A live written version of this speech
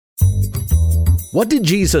What did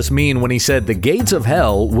Jesus mean when he said the gates of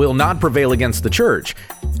hell will not prevail against the church?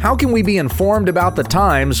 How can we be informed about the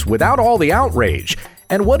times without all the outrage?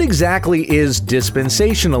 And what exactly is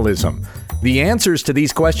dispensationalism? The answers to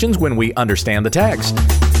these questions when we understand the text.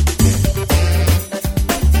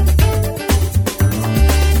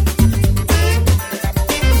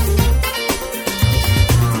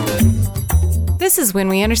 This is When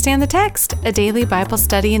We Understand the Text, a daily Bible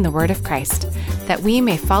study in the Word of Christ, that we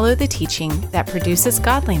may follow the teaching that produces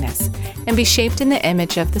godliness and be shaped in the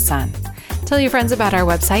image of the Son. Tell your friends about our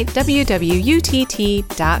website, www.utt.com.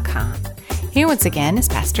 Here once again is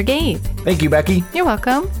Pastor Gabe. Thank you, Becky. You're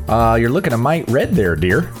welcome. You're looking a mite red there,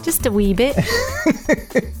 dear. Just a wee bit.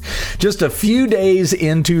 Just a few days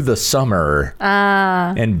into the summer,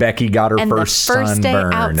 and Becky got her first day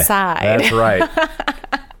sunburn. outside. That's right.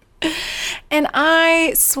 And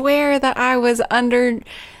I swear that I was under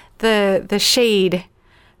the shade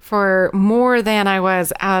for more than I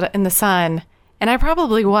was out in the sun. And I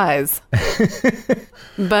probably was.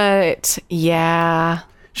 But yeah.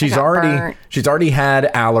 She's already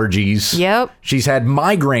had allergies. Yep. She's had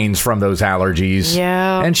migraines from those allergies.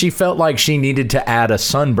 Yep. And she felt like she needed to add a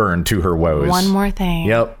sunburn to her woes. One more thing.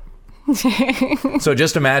 Yep. So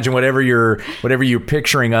just imagine whatever you're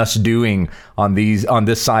picturing us doing on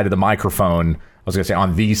this side of the microphone. I was going to say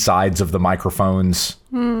on these sides of the microphones.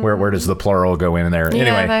 Where does the plural go in there? Yeah,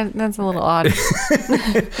 Anyway, that's a little odd.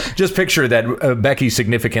 just picture that Becky's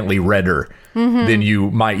significantly redder than you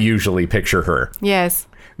might usually picture her. Yes.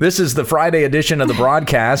 This is the Friday edition of the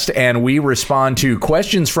broadcast, and we respond to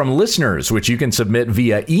questions from listeners, which you can submit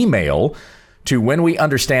via email to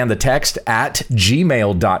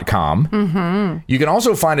whenweunderstandthetext@gmail.com. You can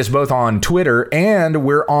also find us both on Twitter, and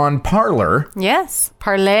we're on Parler. Yes.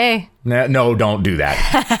 Parlay. No, don't do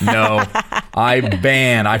that. No,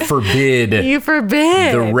 I forbid. You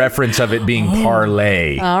forbid. The reference of it being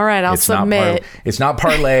parlay. All right, I'll submit. It's not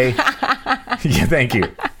parlay. Yeah, thank you.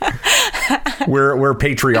 We're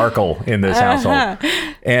patriarchal in this household.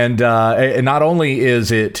 And not only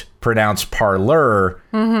is it pronounced parlor,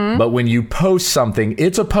 but when you post something,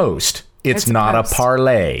 it's a post. It's not a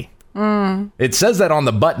parlay. It says that on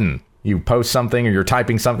the button. You post something or you're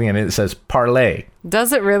typing something and it says parlay.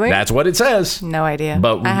 Does it really? That's what it says. No idea.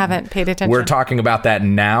 But I haven't paid attention. We're talking about that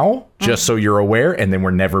now, just so you're aware, and then we're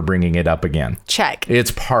never bringing it up again. Check. It's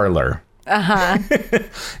Parler. Uh-huh.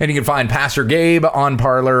 And you can find Pastor Gabe on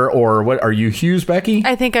Parler, or what are you, Hughes Becky?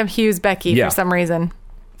 I think I'm Hughes Becky for some reason.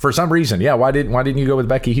 For some reason, yeah. Why didn't you go with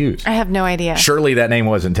Becky Hughes? I have no idea. Surely that name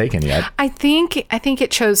wasn't taken yet. I think it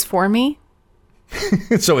chose for me.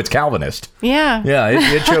 So it's Calvinist. Yeah. Yeah,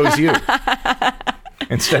 it chose you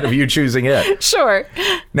instead of you choosing it. Sure.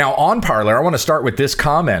 Now, on Parler, I want to start with this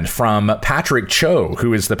comment from Patrick Cho,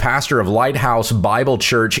 who is the pastor of Lighthouse Bible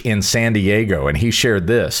Church in San Diego, and he shared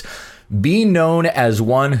this. Be known as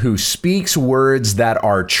one who speaks words that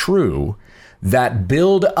are true, that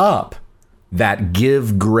build up, that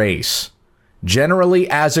give grace. Generally,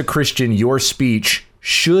 as a Christian, your speech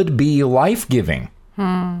should be life-giving.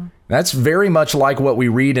 That's very much like what we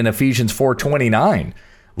read in Ephesians 4:29.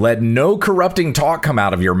 Let no corrupting talk come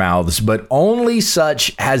out of your mouths, but only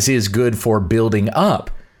such as is good for building up,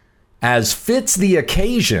 as fits the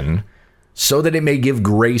occasion, so that it may give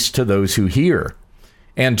grace to those who hear.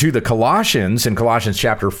 And to the Colossians, in Colossians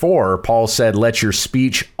chapter 4, Paul said, let your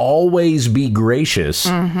speech always be gracious,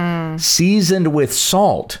 seasoned with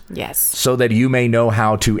salt, Yes. so that you may know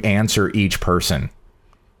how to answer each person.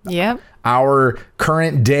 Yep. Our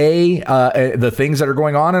current day, the things that are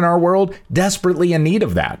going on in our world, desperately in need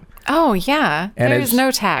of that. Oh, yeah. And There's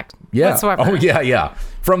no tact whatsoever. Oh, yeah.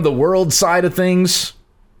 From the world side of things,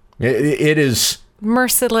 it is...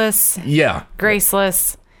 merciless, Yeah.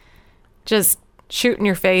 graceless, just shoot in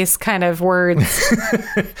your face kind of words.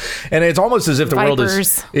 And it's almost as if the world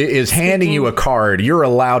is handing you a card. You're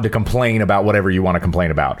allowed to complain about whatever you want to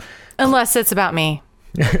complain about. Unless it's about me.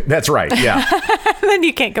 That's right, yeah. Then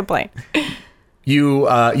you can't complain.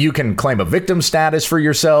 You can claim a victim status for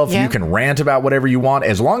yourself. Yeah. You can rant about whatever you want,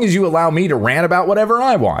 as long as you allow me to rant about whatever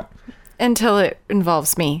I want. Until it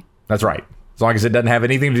involves me. That's right. As long as it doesn't have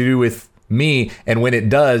anything to do with me. And when it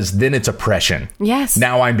does, then it's oppression. Yes.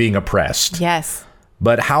 Now I'm being oppressed. Yes.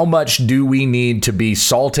 But how much do we need to be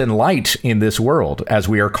salt and light in this world, as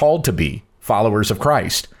we are called to be followers of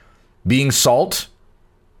Christ? Being salt.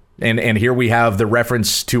 And here we have the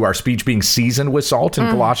reference to our speech being seasoned with salt in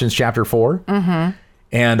Colossians chapter 4.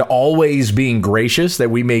 And always being gracious,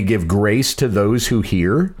 that we may give grace to those who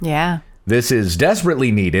hear. Yeah. This is desperately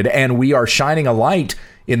needed, and we are shining a light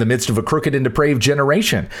in the midst of a crooked and depraved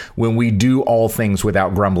generation when we do all things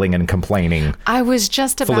without grumbling and complaining. I was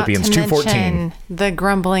just about Philippians to 2:14. mention the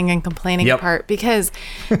grumbling and complaining Yep. part, because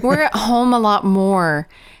we're at home a lot more.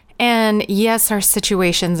 And yes, our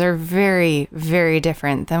situations are very, very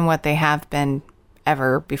different than what they have been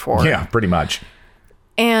ever before. Yeah, pretty much.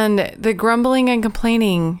 And the grumbling and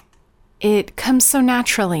complaining, it comes so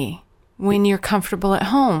naturally when you're comfortable at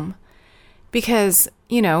home. Because,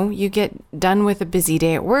 you know, you get done with a busy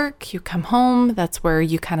day at work, you come home, that's where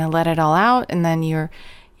you kind of let it all out, and then you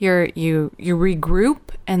regroup,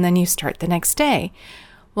 and then you start the next day.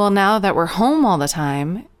 Well, now that we're home all the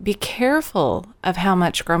time, be careful of how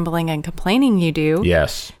much grumbling and complaining you do.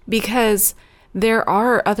 Yes. Because there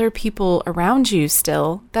are other people around you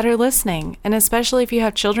still that are listening. And especially if you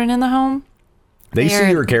have children in the home. They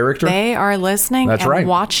see your character. They are listening That's and right.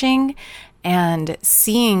 watching and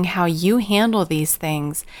seeing how you handle these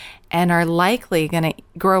things, and are likely going to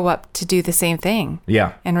grow up to do the same thing.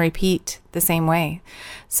 Yeah. And repeat the same way.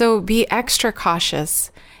 So be extra cautious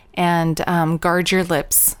and guard your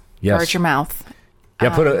lips. Yes. Guard your mouth.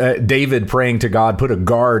 Yeah, put David praying to God, put a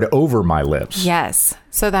guard over my lips. Yes.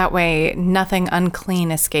 So that way nothing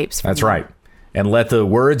unclean escapes from That's you. right. And let the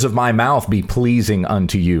words of my mouth be pleasing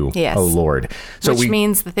unto you, Yes. O Lord. So Which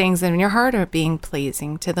means the things in your heart are being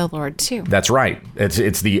pleasing to the Lord too. That's right.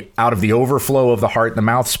 It's the out of the overflow of the heart, the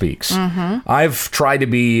mouth speaks. Mm-hmm. I've tried to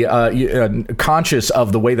be conscious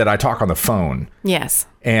of the way that I talk on the phone. Yes.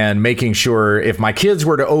 And making sure if my kids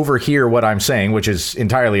were to overhear what I'm saying, which is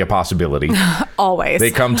entirely a possibility, Always.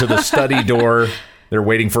 they come to the study door. They're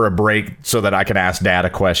waiting for a break so that I can ask Dad a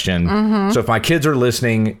question. Mm-hmm. So if my kids are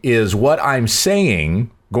listening, is what I'm saying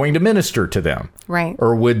going to minister to them? Right.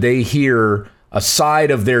 Or would they hear a side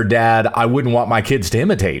of their dad I wouldn't want my kids to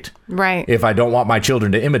imitate? Right. If I don't want my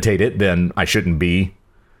children to imitate it, then I shouldn't be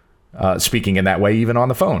speaking in that way, even on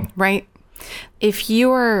the phone. Right. If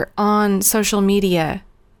you're on social media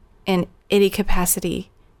in any capacity,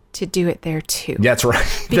 to do it there too. That's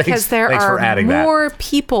right. Because there thanks are for adding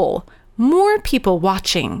more people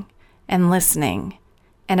watching and listening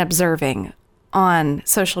and observing on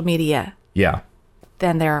social media Yeah.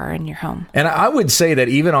 than there are in your home. And I would say that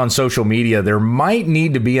even on social media, there might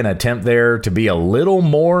need to be an attempt there to be a little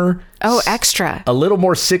more... Oh, extra. A little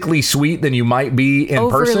more sickly sweet than you might be in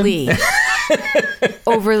Overly. person.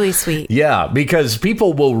 Overly sweet. Yeah, because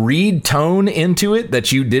people will read tone into it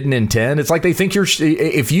that you didn't intend. It's like they think you're...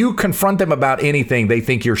 If you confront them about anything, they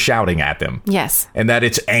think you're shouting at them. Yes. And that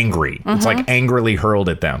it's angry. Mm-hmm. It's like angrily hurled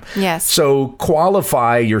at them. Yes. So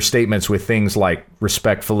qualify your statements with things like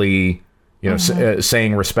respectfully...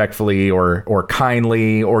 saying respectfully or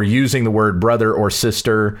kindly, or using the word brother or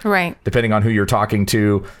sister, Right. depending on who you're talking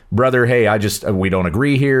to. Brother, hey, we don't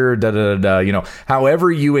agree here. Da da da.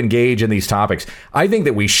 However you engage in these topics, I think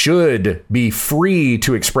that we should be free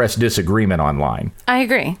to express disagreement online. I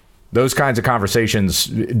agree. Those kinds of conversations.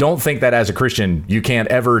 Don't think that as a Christian you can't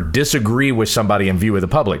ever disagree with somebody in view of the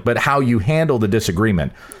public, but how you handle the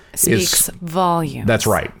disagreement Speaks volumes. That's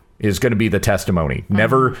right. Is going to be the testimony.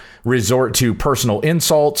 Never resort to personal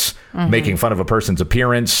insults, making fun of a person's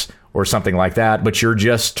appearance or something like that, but you're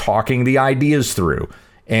just talking the ideas through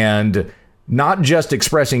and not just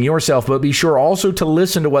expressing yourself, but be sure also to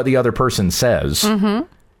listen to what the other person says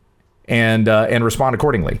and respond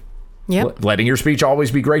accordingly. Yep. Letting your speech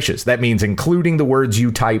always be gracious. That means including the words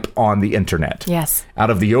you type on the internet. Yes.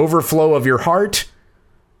 Out of the overflow of your heart,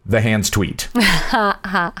 the hands tweet.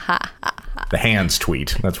 The hands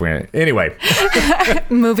tweet. That's where. Anyway.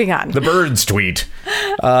 Moving on. The birds tweet.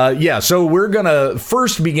 So we're going to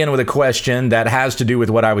first begin with a question that has to do with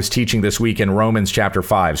what I was teaching this week in Romans chapter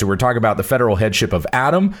 5. So we're talking about the federal headship of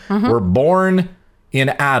Adam. We're born in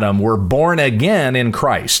Adam. We're born again in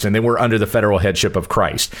Christ, and then we're under the federal headship of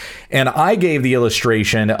Christ. And I gave the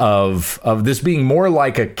illustration of this being more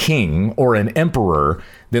like a king or an emperor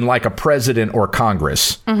than like a president or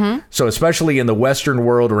Congress. So especially in the Western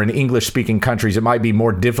world or in English-speaking countries, it might be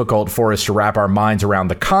more difficult for us to wrap our minds around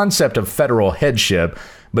the concept of federal headship,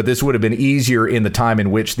 but this would have been easier in the time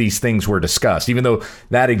in which these things were discussed. Even though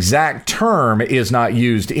that exact term is not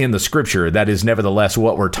used in the scripture, that is nevertheless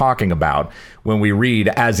what we're talking about when we read,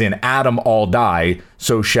 as in Adam all die,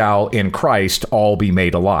 so shall in Christ all be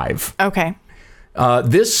made alive. Okay.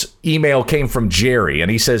 This email came from Jerry, and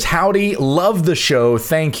he says, "Howdy, love the show,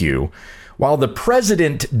 thank you. While the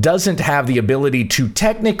president doesn't have the ability to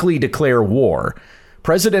technically declare war,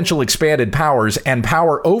 presidential expanded powers and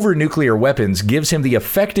power over nuclear weapons gives him the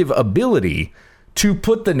effective ability to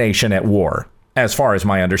put the nation at war, as far as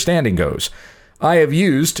my understanding goes. I have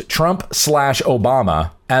used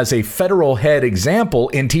Trump/Obama as a federal head example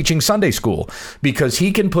in teaching Sunday school because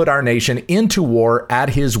he can put our nation into war at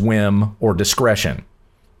his whim or discretion.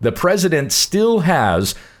 The president still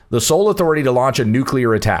has the sole authority to launch a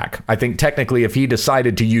nuclear attack. I think technically if he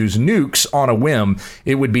decided to use nukes on a whim,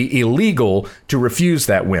 it would be illegal to refuse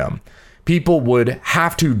that whim. People would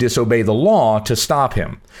have to disobey the law to stop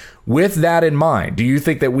him. With that in mind, do you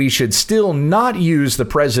think that we should still not use the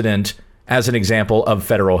president as an example of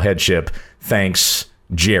federal headship? Thanks,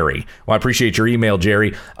 Jerry. Well, I appreciate your email,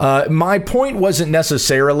 Jerry. My point wasn't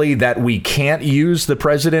necessarily that we can't use the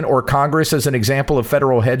president or Congress as an example of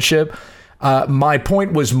federal headship. My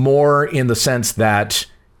point was more in the sense that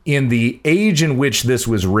in the age in which this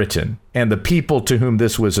was written and the people to whom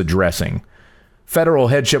this was addressing, federal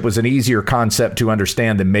headship was an easier concept to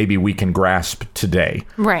understand than maybe we can grasp today.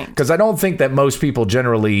 Right. Because I don't think that most people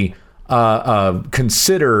generally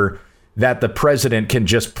consider that the president can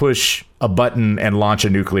just push a button and launch a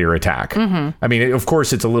nuclear attack. I mean, of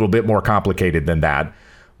course, it's a little bit more complicated than that.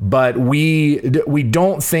 But we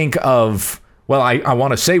don't think of, well, I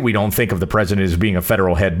want to say we don't think of the president as being a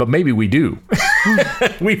federal head, but maybe we do.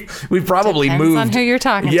 We've probably Depends moved. on who you're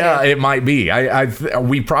talking to. Yeah, it might be.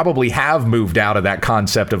 We probably have moved out of that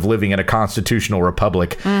concept of living in a constitutional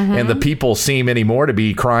republic, and the people seem anymore to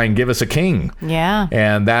be crying, "Give us a king." Yeah.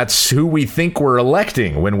 And that's who we think we're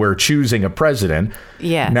electing when we're choosing a president.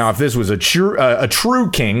 Yes. Now, if this was a true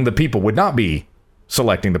king, the people would not be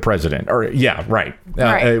selecting the president. Or right.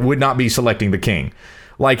 Would not be selecting the king.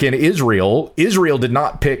 Like in Israel did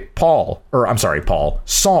not pick Saul,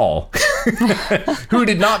 who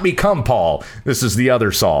did not become Paul. This is the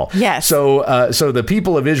other Saul. Yes. So the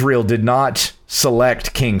people of Israel did not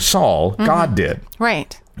select King Saul. God did.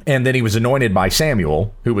 Right. And then he was anointed by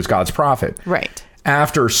Samuel, who was God's prophet. Right.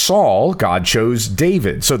 After Saul, God chose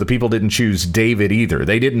David. So the people didn't choose David either.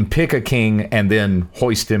 They didn't pick a king and then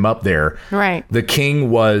hoist him up there. Right. The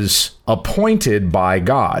king was appointed by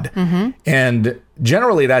God. And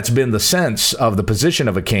generally, that's been the sense of the position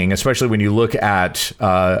of a king, especially when you look at,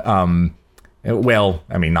 well,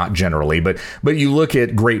 I mean, not generally, but you look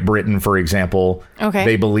at Great Britain, for example. Okay.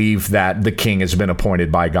 They believe that the king has been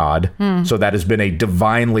appointed by God. So that has been a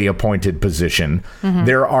divinely appointed position.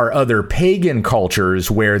 There are other pagan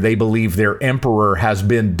cultures where they believe their emperor has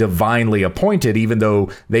been divinely appointed, even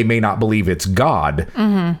though they may not believe it's God,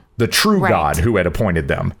 the true God who had appointed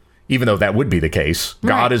them. Even though that would be the case.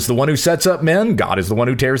 God is the one who sets up men. God is the one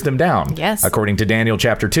who tears them down. Yes. According to Daniel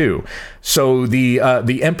chapter 2. So the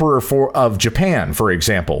emperor of Japan, for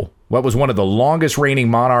example, what was one of the longest reigning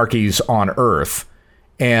monarchies on earth.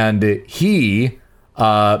 And he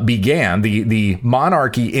began, the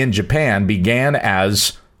monarchy in Japan began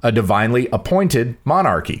as a divinely appointed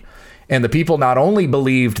monarchy. And the people not only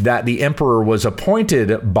believed that the emperor was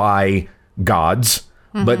appointed by gods,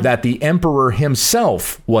 but that the emperor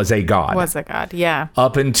himself was a god. Was a god, yeah.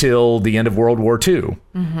 Up until the end of World War II.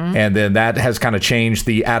 And then that has kind of changed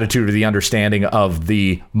the attitude or the understanding of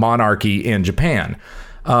the monarchy in Japan.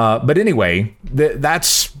 But anyway,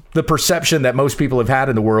 that's the perception that most people have had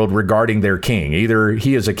in the world regarding their king. Either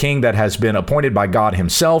he is a king that has been appointed by God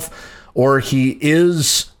himself, or he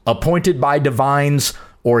is appointed by divines,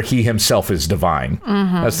 or he himself is divine.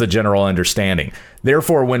 That's the general understanding.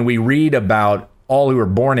 Therefore, when we read about all who were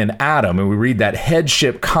born in Adam, and we read that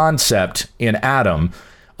headship concept in Adam,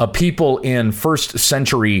 a people in first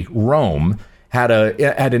century Rome had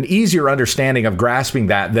an easier understanding of grasping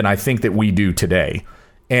that than I think that we do today.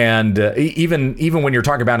 And even when you're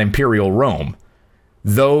talking about imperial Rome,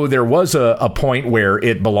 though there was a point where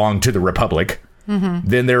it belonged to the Republic,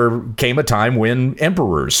 then there came a time when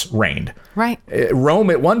emperors reigned. Right. Rome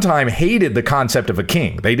at one time hated the concept of a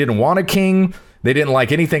king. They didn't want a king. They didn't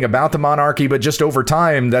like anything about the monarchy, but just over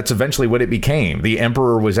time, that's eventually what it became. The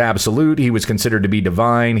emperor was absolute. He was considered to be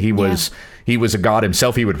divine. He was a god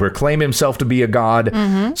himself. He would proclaim himself to be a god.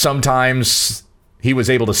 Sometimes he was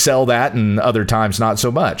able to sell that, and other times not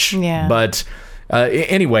so much. Yeah. But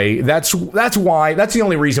anyway, that's the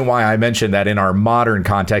only reason why I mentioned that in our modern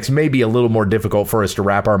context may be a little more difficult for us to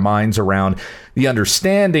wrap our minds around the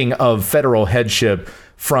understanding of federal headship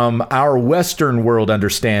from our Western world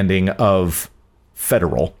understanding of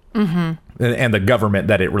federal and the government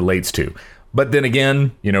that it relates to. But then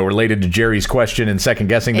again, related to Jerry's question and second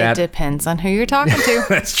guessing that. It depends on who you're talking to.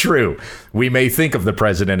 That's true. We may think of the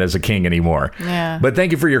president as a king anymore. Yeah. But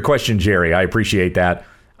thank you for your question, Jerry. I appreciate that.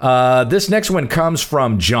 This next one comes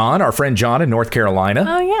from John, our friend John in North Carolina.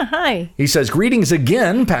 Oh, yeah. Hi. He says, "Greetings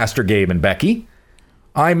again, Pastor Gabe and Becky.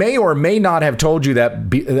 I may or may not have told you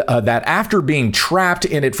that that after being trapped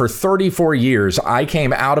in it for 34 years, I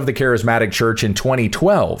came out of the Charismatic Church in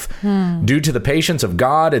 2012 due to the patience of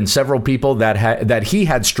God and several people that he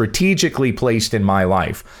had strategically placed in my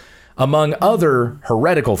life. Among other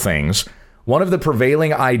heretical things, one of the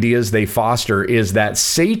prevailing ideas they foster is that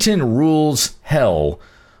Satan rules hell,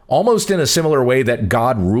 almost in a similar way that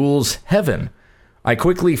God rules heaven. I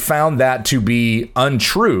quickly found that to be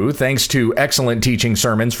untrue, thanks to excellent teaching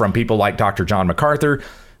sermons from people like Dr. John MacArthur,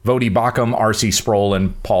 Voddie Baucham, R.C. Sproul,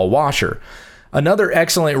 and Paul Washer. Another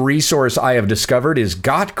excellent resource I have discovered is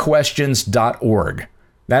gotquestions.org.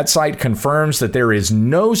 That site confirms that there is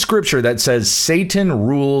no scripture that says Satan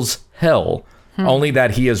rules hell, only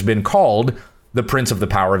that he has been called the prince of the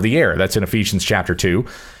power of the air. That's in Ephesians chapter 2.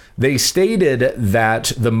 They stated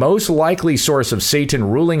that the most likely source of Satan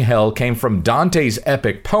ruling hell came from Dante's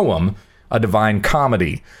epic poem, A Divine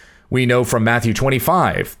Comedy. We know from Matthew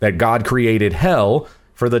 25 that God created hell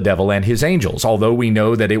for the devil and his angels, although we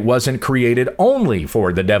know that it wasn't created only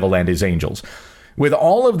for the devil and his angels. With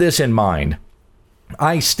all of this in mind,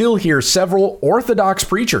 I still hear several Orthodox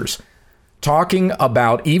preachers talking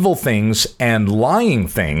about evil things and lying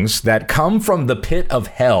things that come from the pit of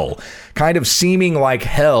hell, kind of seeming like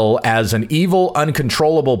hell as an evil,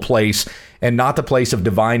 uncontrollable place and not the place of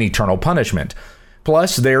divine eternal punishment.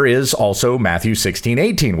 Plus, there is also Matthew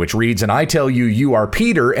 16:18, which reads, "And I tell you, you are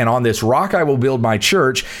Peter, and on this rock I will build my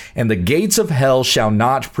church, and the gates of hell shall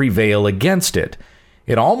not prevail against it."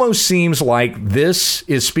 It almost seems like this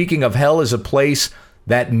is speaking of hell as a place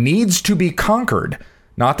that needs to be conquered,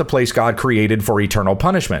 not the place God created for eternal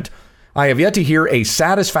punishment. I have yet to hear a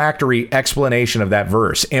satisfactory explanation of that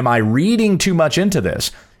verse. Am I reading too much into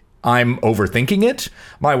this? I'm overthinking it.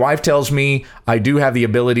 My wife tells me I do have the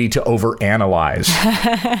ability to overanalyze.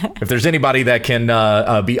 If there's anybody that can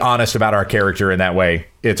be honest about our character in that way,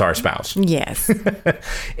 it's our spouse. Yes.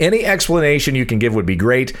 Any explanation you can give would be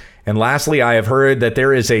great. And lastly, I have heard that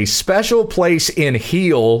there is a special place in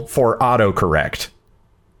Heal for autocorrect.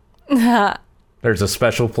 There's a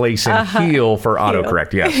special place in Heal for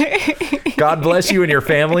autocorrect. Yes. God bless you and your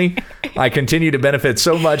family. I continue to benefit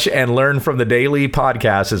so much and learn from the daily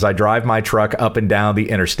podcast as I drive my truck up and down the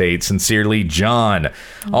interstate. Sincerely, John.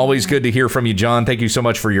 Always good to hear from you, John. Thank you so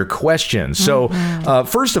much for your questions. So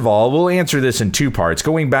first of all, we'll answer this in two parts.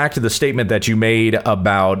 Going back to the statement that you made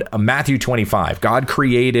about Matthew 25, God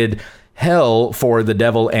created hell for the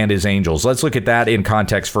devil and his angels. Let's look at that in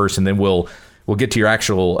context first, and then we'll get to your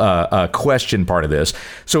actual question part of this.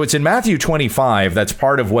 So it's in Matthew 25. That's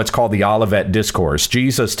part of what's called the Olivet Discourse.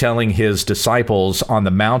 Jesus telling his disciples on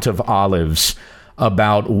the Mount of Olives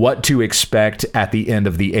about what to expect at the end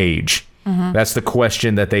of the age. That's the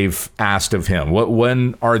question that they've asked of him.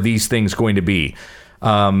 When are these things going to be?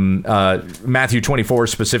 Matthew 24,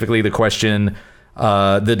 specifically the question,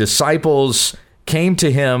 the disciples came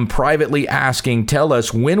to him privately asking, "Tell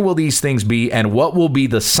us, when will these things be, and what will be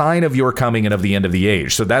the sign of your coming and of the end of the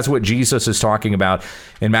age?" So that's what Jesus is talking about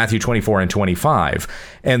in Matthew 24 and 25.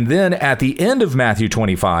 And then at the end of Matthew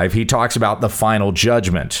 25, he talks about the final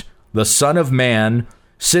judgment, the Son of Man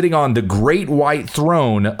sitting on the great white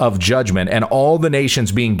throne of judgment, and all the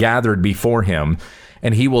nations being gathered before him.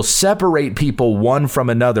 And he will separate people one from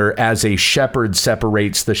another as a shepherd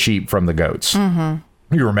separates the sheep from the goats.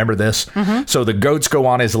 You remember this? So the goats go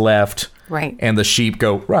on his left, right, and the sheep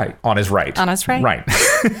go right on his right. On his right. Right.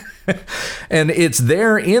 And it's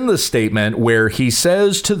there in the statement where he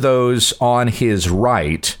says to those on his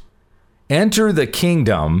right, "Enter the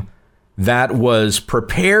kingdom that was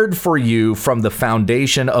prepared for you from the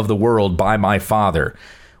foundation of the world by my Father.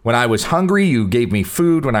 When I was hungry, you gave me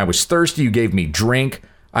food. When I was thirsty, you gave me drink.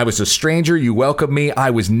 I was a stranger, you welcomed me. I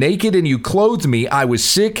was naked and you clothed me. I was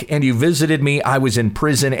sick and you visited me. I was in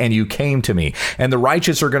prison and you came to me." And the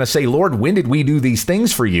righteous are going to say, "Lord, when did we do these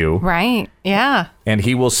things for you?" Right. Yeah. And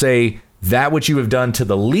he will say, "That which you have done to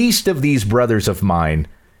the least of these brothers of mine,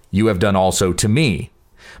 you have done also to me."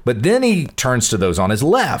 But then he turns to those on his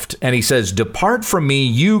left and he says, "Depart from me,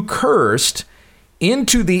 you cursed,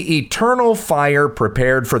 into the eternal fire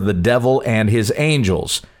prepared for the devil and his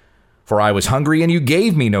angels. For I was hungry and you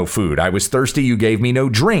gave me no food. I was thirsty, you gave me no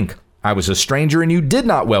drink. I was a stranger and you did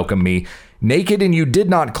not welcome me. Naked and you did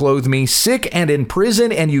not clothe me. Sick and in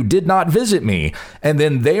prison and you did not visit me." And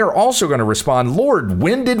then they are also going to respond, "Lord,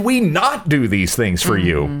 when did we not do these things for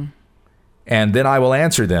you?" And then I will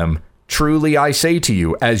answer them, "Truly I say to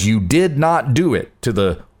you, as you did not do it to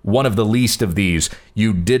the one of the least of these,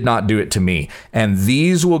 you did not do it to me. And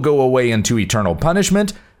these will go away into eternal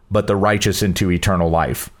punishment, but the righteous into eternal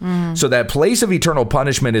life." So that place of eternal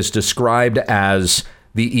punishment is described as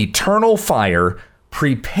the eternal fire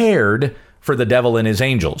prepared for the devil and his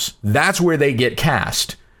angels. That's where they get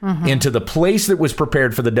cast. Into the place that was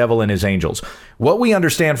prepared for the devil and his angels. What we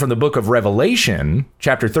understand from the book of Revelation,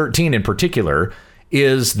 chapter 13 in particular,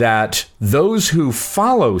 is that those who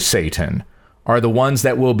follow Satan are the ones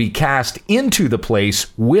that will be cast into the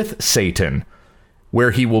place with Satan, where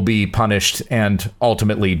he will be punished and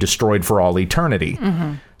ultimately destroyed for all eternity.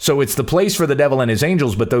 So it's the place for the devil and his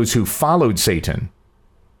angels, but those who followed Satan,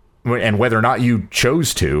 and whether or not you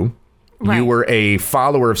chose to, right. You were a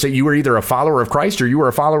follower of Satan. You were either a follower of Christ or you were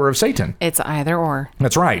a follower of Satan. It's either or.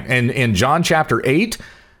 That's right. And in John chapter 8,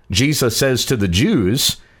 Jesus says to the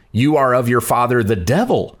Jews, you are of your father, the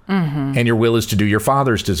devil, and your will is to do your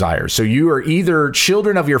father's desires. So you are either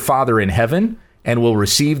children of your father in heaven and will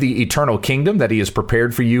receive the eternal kingdom that he has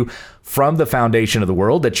prepared for you from the foundation of the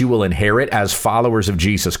world, that you will inherit as followers of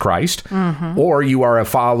Jesus Christ, or you are a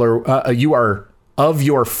follower, you are of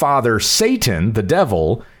your father, Satan, the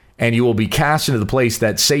devil, and you will be cast into the place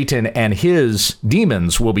that Satan and his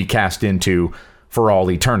demons will be cast into for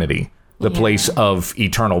all eternity, the place of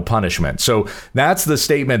eternal punishment. So that's the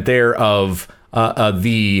statement there of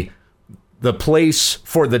the place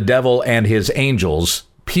for the devil and his angels.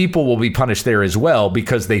 People will be punished there as well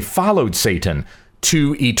because they followed Satan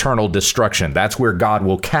to eternal destruction. That's where God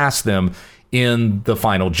will cast them in the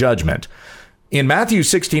final judgment. In Matthew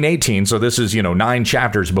 16:18, so this is, 9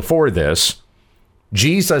 chapters before this,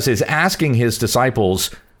 Jesus is asking his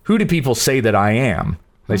disciples, who do people say that I am?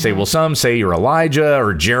 They say, well, some say you're Elijah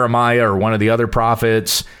or Jeremiah or one of the other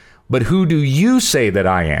prophets, but who do you say that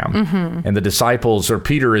I am? And the disciples, or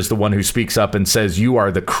Peter is the one who speaks up and says, you are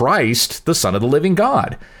the Christ, the Son of the living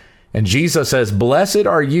God. And Jesus says, blessed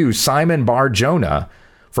are you, Simon Bar-Jonah,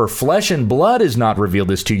 for flesh and blood has not revealed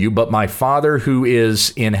this to you, but my Father who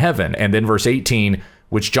is in heaven. And then verse 18,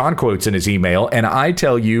 which John quotes in his email, and I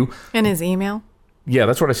tell you... In his email? Yeah,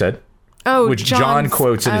 that's what I said. Oh, which John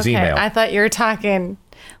quotes in his email. I thought you were talking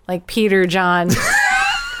like Peter, John.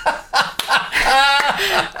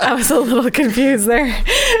 I was a little confused there.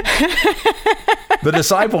 The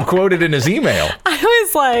disciple quoted in his email. I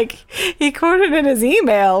was like, he quoted in his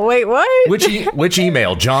email. Wait, what? Which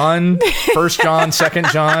email? John? 1 John? 2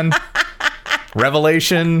 John?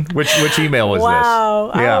 Revelation? Which email was this?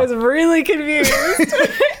 Wow, yeah. I was really confused.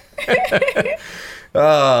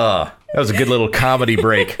 That was a good little comedy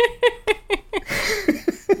break.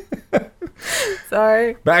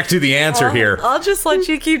 Sorry. Back to the answer here. I'll just let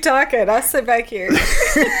you keep talking. I'll sit back here.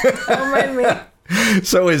 Don't mind me.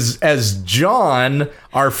 So as John,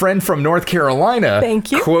 our friend from North Carolina,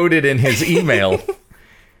 Thank you. Quoted in his email,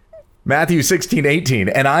 Matthew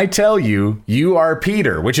 16:18, and I tell you, you are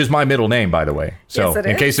Peter, which is my middle name, by the way. So yes,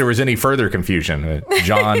 in case there was any further confusion,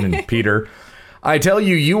 John and Peter. I tell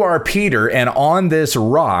you, you are Peter, and on this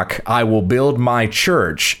rock I will build my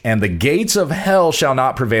church, and the gates of hell shall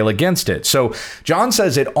not prevail against it. So John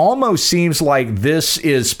says it almost seems like this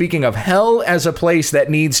is speaking of hell as a place that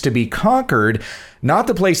needs to be conquered, not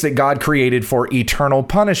the place that God created for eternal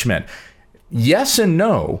punishment. Yes and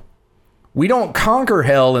no. We don't conquer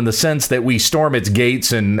hell in the sense that we storm its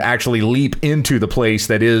gates and actually leap into the place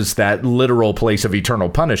that is that literal place of eternal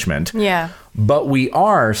punishment. Yeah. But we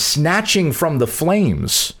are snatching from the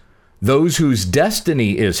flames those whose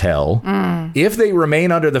destiny is hell if they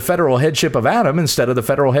remain under the federal headship of Adam instead of the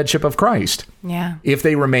federal headship of Christ. Yeah. If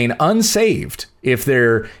they remain unsaved, if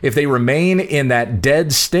they remain in that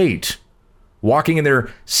dead state, walking in their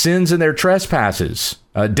sins and their trespasses,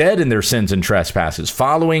 dead in their sins and trespasses,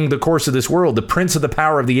 following the course of this world, the prince of the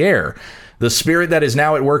power of the air, the spirit that is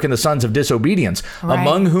now at work in the sons of disobedience, right,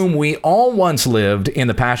 among whom we all once lived in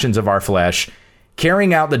the passions of our flesh,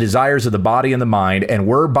 carrying out the desires of the body and the mind, and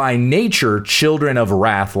were by nature children of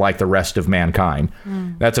wrath like the rest of mankind.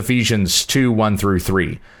 That's Ephesians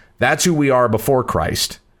 2:1-3. That's who we are before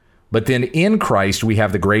Christ. But then in Christ, we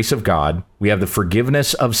have the grace of God. We have the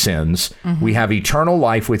forgiveness of sins. We have eternal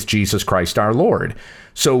life with Jesus Christ, our Lord.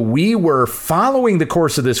 So we were following the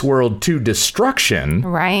course of this world to destruction.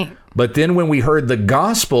 Right. But then when we heard the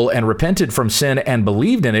gospel and repented from sin and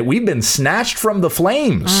believed in it, we've been snatched from the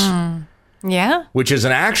flames. Yeah. Which is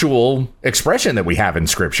an actual expression that we have in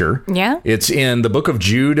Scripture. Yeah. It's in the book of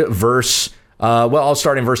Jude, I'll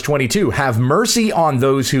start in verse 22. Have mercy on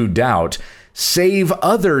those who doubt. Save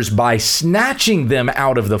others by snatching them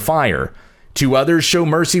out of the fire. To others show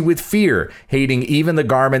mercy with fear, hating even the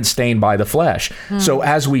garment stained by the flesh. So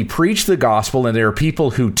as we preach the gospel and there are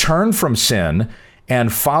people who turn from sin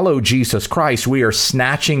and follow Jesus Christ, we are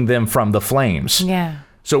snatching them from the flames. Yeah.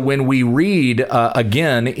 So when we read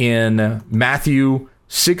again in Matthew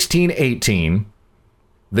 16:18,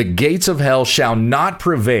 the gates of hell shall not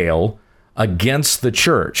prevail against the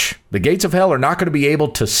church. The gates of hell are not going to be able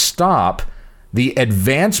to stop the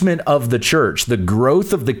advancement of the church, the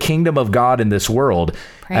growth of the kingdom of God in this world.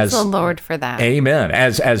 Praise the Lord for that. Amen.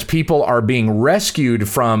 As people are being rescued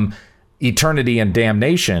from eternity and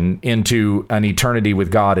damnation into an eternity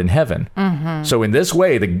with God in heaven. So in this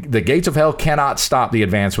way, the gates of hell cannot stop the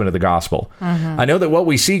advancement of the gospel. I know that what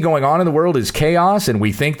we see going on in the world is chaos, and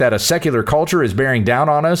we think that a secular culture is bearing down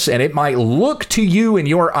on us, and it might look to you in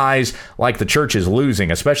your eyes like the church is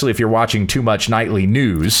losing, especially if you're watching too much nightly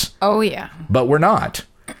news. Oh, yeah. But we're not.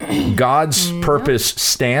 God's purpose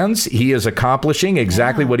stands. He is accomplishing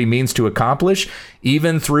exactly what he means to accomplish,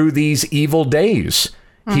 even through these evil days.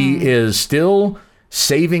 He is still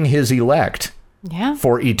saving his elect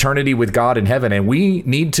for eternity with God in heaven. And we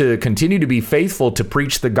need to continue to be faithful to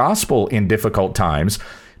preach the gospel in difficult times,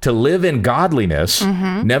 to live in godliness,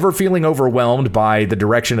 never feeling overwhelmed by the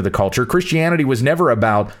direction of the culture. Christianity was never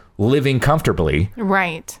about living comfortably.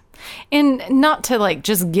 Right. And not to like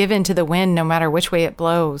just give into the wind no matter which way it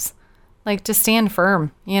blows. Like to stand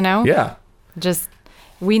firm, you know? Yeah. Just,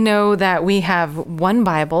 we know that we have one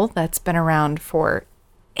Bible that's been around for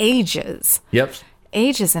ages. Yep.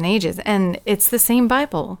 Ages and ages. And it's the same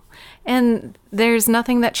Bible. And there's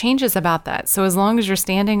nothing that changes about that. So as long as you're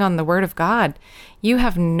standing on the word of God, you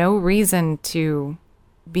have no reason to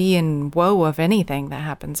be in woe of anything that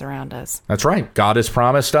happens around us. That's right. God has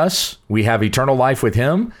promised us we have eternal life with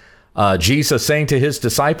him. Jesus saying to his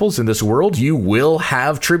disciples, in this world, you will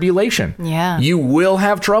have tribulation. Yeah. You will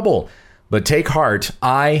have trouble. But take heart,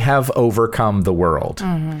 I have overcome the world.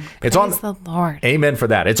 It's Praise the Lord. Amen for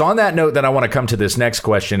that. It's on that note that I want to come to this next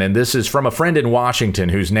question. And this is from a friend in Washington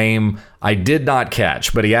whose name I did not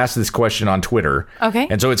catch, but he asked this question on Twitter. Okay.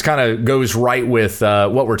 And so it's kind of goes right with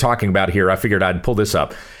what we're talking about here. I figured I'd pull this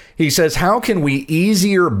up. He says, how can we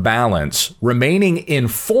easier balance remaining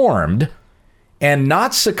informed and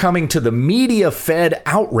not succumbing to the media-fed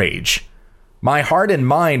outrage? My heart and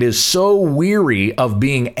mind is so weary of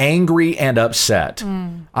being angry and upset.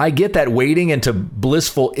 I get that wading into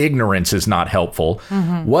blissful ignorance is not helpful.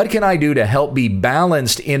 What can I do to help be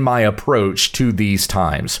balanced in my approach to these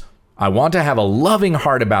times? I want to have a loving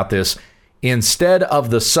heart about this instead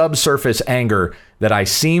of the subsurface anger that I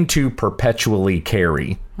seem to perpetually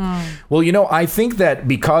carry. Well, you know, I think that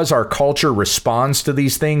because our culture responds to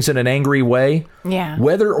these things in an angry way,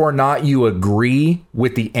 whether or not you agree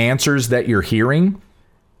with the answers that you're hearing,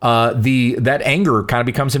 that anger kind of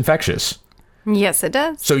becomes infectious. Yes, it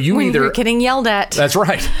does. So you when either you're getting yelled at. That's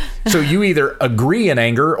right. So you either agree in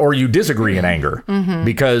anger or you disagree in anger,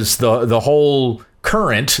 because the whole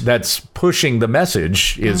current that's pushing the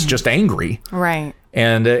message is just angry. Right.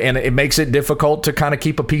 And it makes it difficult to kind of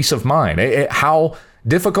keep a peace of mind. How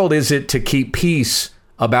difficult is it to keep peace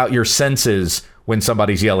about your senses when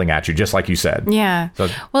somebody's yelling at you, just like you said? Yeah. So,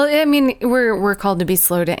 well, I mean, we're called to be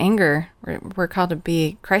slow to anger. We're called to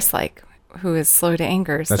be Christ-like, who is slow to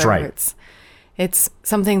anger. That's right. It's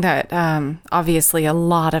something that obviously a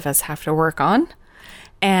lot of us have to work on.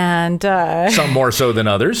 And some more so than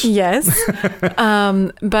others. Yes.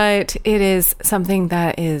 But it is something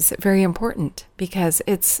that is very important because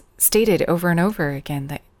it's stated over and over again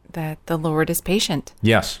that the Lord is patient.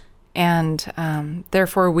 Yes. And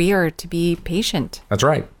therefore we are to be patient. That's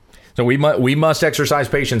right. So we must exercise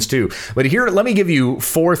patience too. But here, let me give you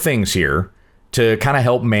 4 things here to kind of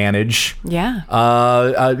help manage.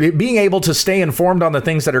 Being able to stay informed on the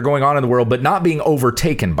things that are going on in the world, but not being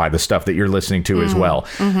overtaken by the stuff that you're listening to as well.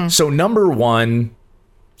 So number 1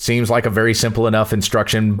 seems like a very simple enough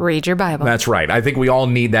instruction. Read your Bible. That's right. I think we all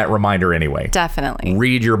need that reminder anyway. Definitely.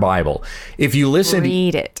 Read your Bible. If you listened,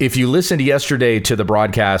 read it. If you listened yesterday to the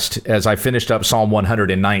broadcast as I finished up Psalm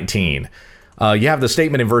 119, you have the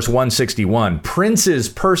statement in verse 161, princes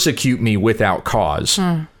persecute me without cause.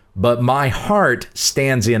 But my heart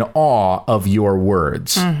stands in awe of your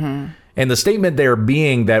words. And the statement there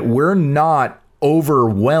being that we're not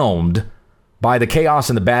overwhelmed by the chaos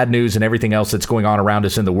and the bad news and everything else that's going on around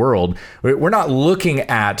us in the world. We're not looking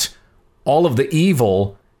at all of the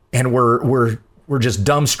evil and we're just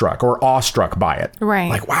dumbstruck or awestruck by it. Right.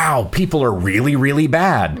 Like, wow, people are really, really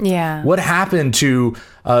bad. Yeah. What happened to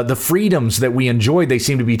the freedoms that we enjoyed? They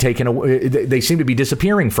seem to be taken away. They seem to be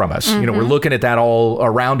disappearing from us. You know, we're looking at that all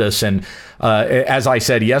around us. And as I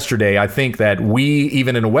said yesterday, I think that we,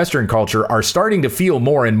 even in a Western culture, are starting to feel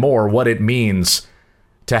more and more what it means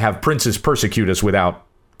to have princes persecute us without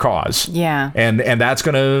cause. Yeah. And that's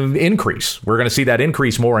going to increase. We're going to see that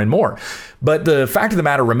increase more and more. But the fact of the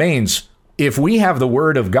matter remains, if we have the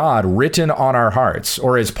word of God written on our hearts,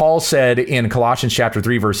 or as Paul said in Colossians chapter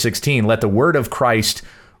 3, verse 16, let the word of Christ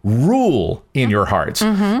rule in your hearts.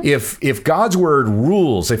 If God's word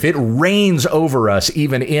rules, if it reigns over us,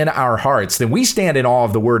 even in our hearts, then we stand in awe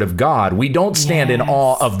of the word of God. We don't stand in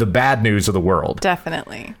awe of the bad news of the world.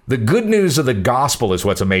 Definitely. The good news of the gospel is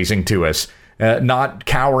what's amazing to us, not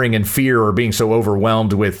cowering in fear or being so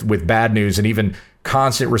overwhelmed with bad news and even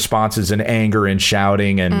constant responses in anger and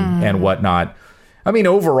shouting and whatnot. I mean,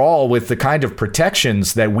 overall, with the kind of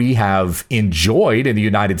protections that we have enjoyed in the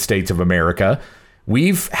United States of America,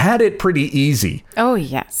 we've had it pretty easy. Oh,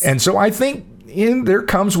 yes. And so I think there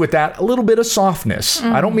comes with that a little bit of softness.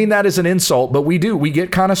 I don't mean that as an insult, but we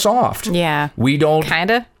get kind of soft. Yeah. We don't.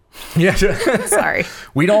 Kind of. Yeah. Sorry.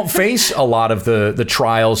 We don't face a lot of the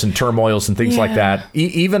trials and turmoils and things like that.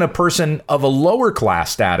 Even a person of a lower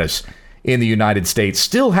class status in the United States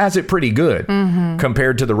still has it pretty good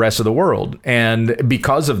compared to the rest of the world. And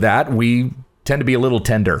because of that, we tend to be a little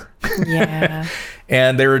tender. Yeah.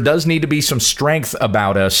 And there does need to be some strength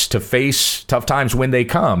about us to face tough times when they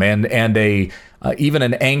come, and even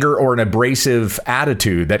an anger or an abrasive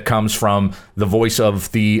attitude that comes from the voice of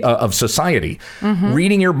of society.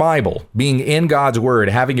 Reading your Bible, being in God's word,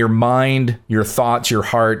 having your mind, your thoughts, your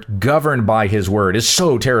heart governed by his word is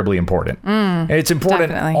so terribly important. And it's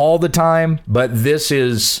important all the time, but this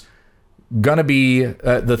is going to be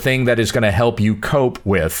the thing that is going to help you cope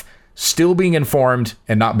with still being informed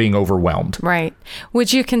and not being overwhelmed. Right.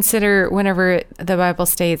 Would you consider, whenever the Bible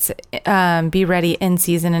states, be ready in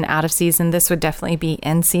season and out of season, this would definitely be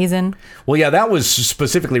in season? Well, yeah, that was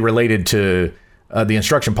specifically related to the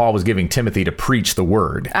instruction Paul was giving Timothy to preach the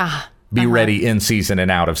word. Be ready in season and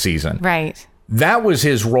out of season. Right. That was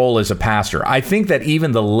his role as a pastor. I think that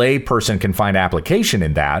even the lay person can find application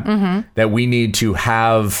in that, that we need to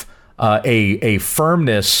have a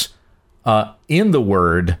firmness in the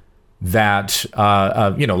word that,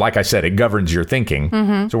 like I said, it governs your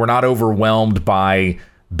thinking. So we're not overwhelmed by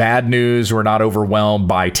bad news. We're not overwhelmed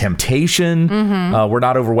by temptation. We're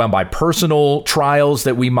not overwhelmed by personal trials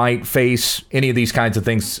that we might face, any of these kinds of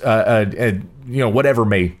things, whatever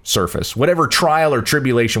may surface, whatever trial or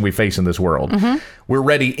tribulation we face in this world. We're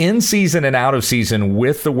ready in season and out of season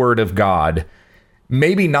with the word of God,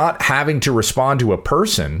 maybe not having to respond to a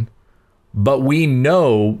person, but we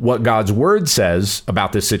know what God's word says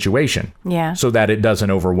about this situation, so that it doesn't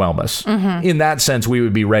overwhelm us. In that sense, we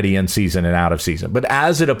would be ready in season and out of season. But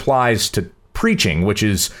as it applies to preaching, which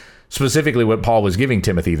is specifically what Paul was giving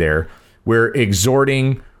Timothy there, we're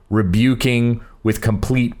exhorting, rebuking with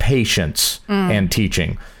complete patience and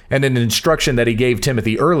teaching. And an instruction that he gave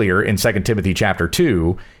Timothy earlier in 2 Timothy chapter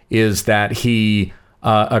 2 is that he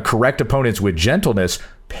correct opponents with gentleness,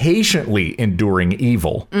 patiently enduring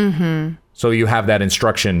evil. So you have that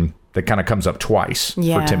instruction that kind of comes up twice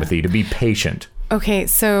for Timothy, to be patient. Okay,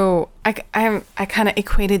 so I kind of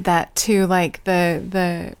equated that to like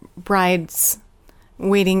the brides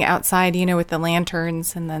waiting outside, with the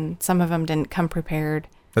lanterns, and then some of them didn't come prepared.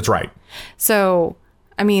 That's right. So,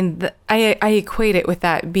 I mean, I equate it with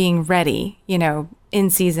that being ready, in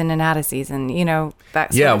season and out of season,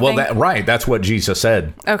 that sort of thing. Right. That's what Jesus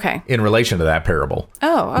said. Okay. In relation to that parable.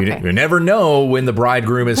 Oh, okay. You never know when the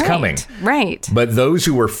bridegroom is coming. Right. But those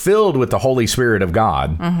who were filled with the Holy Spirit of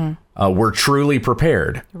God were truly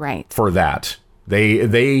prepared for that.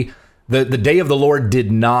 The day of the Lord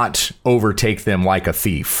did not overtake them like a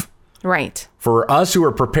thief. Right. For us who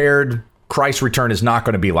are prepared, Christ's return is not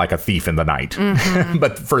going to be like a thief in the night.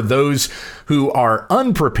 But for those who are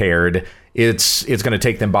unprepared, it's going to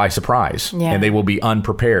take them by surprise, and they will be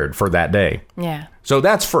unprepared for that day. Yeah. So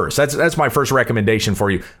that's first. That's my first recommendation for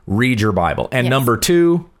you. Read your Bible. And number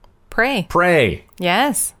 2, pray. Pray.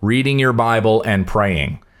 Yes. Reading your Bible and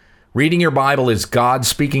praying. Reading your Bible is God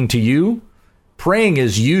speaking to you. Praying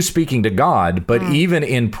is you speaking to God, but even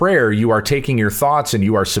in prayer, you are taking your thoughts and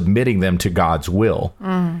you are submitting them to God's will.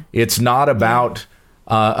 It's not about,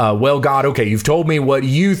 God, okay, you've told me what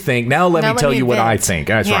you think. Now let me tell you what I think.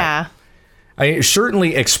 That's right.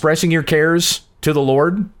 Certainly expressing your cares to the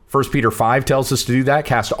Lord. 1 Peter 5 tells us to do that.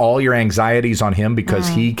 Cast all your anxieties on him because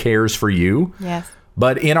he cares for you. Yes.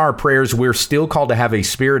 But in our prayers, we're still called to have a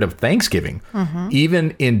spirit of thanksgiving,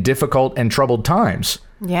 even in difficult and troubled times.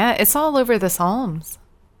 Yeah, it's all over the Psalms.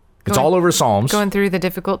 It's all over Psalms. Going through the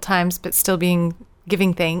difficult times, but still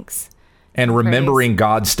giving thanks. And remembering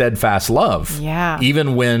God's steadfast love. Yeah.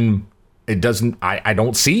 Even when it doesn't, I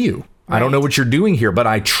don't see you. I don't know what you're doing here, but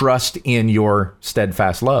I trust in your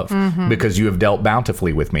steadfast love because you have dealt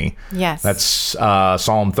bountifully with me. Yes. That's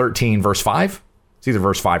Psalm 13, verse 5. It's either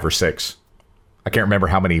verse 5 or 6. I can't remember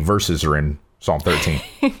how many verses are in Psalm 13.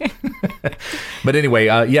 But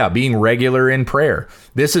anyway, being regular in prayer.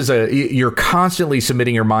 This is you're constantly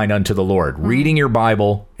submitting your mind unto the Lord, reading your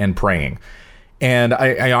Bible and praying. And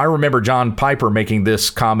I remember John Piper making this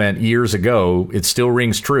comment years ago. It still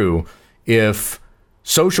rings true. If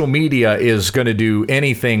social media is going to do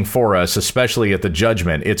anything for us, especially at the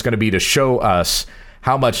judgment, it's going to be to show us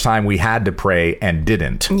how much time we had to pray and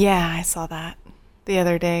didn't. Yeah, I saw that the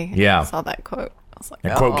other day. Yeah. I saw that quote. I was like,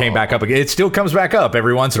 The quote came back up again. It still comes back up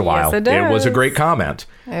every once in a while. Yes, it does. It was a great comment.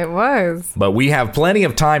 It was. But we have plenty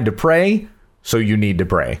of time to pray, so you need to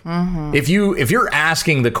pray. Mm-hmm. If you're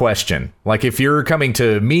asking the question, like if you're coming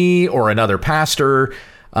to me or another pastor,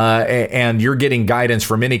 and you're getting guidance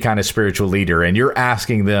from any kind of spiritual leader, and you're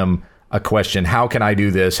asking them a question, how can I do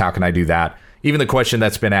this? How can I do that? Even the question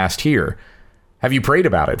that's been asked here. Have you prayed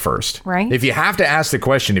about it first? Right. If you have to ask the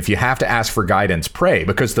question, if you have to ask for guidance, pray,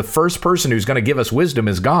 because the first person who's going to give us wisdom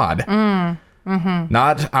is God. Mm-hmm.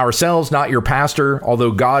 Not ourselves, not your pastor,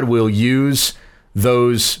 although God will use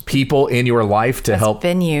those people in your life to help.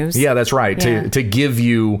 Venues. Yeah, that's right. Yeah. To give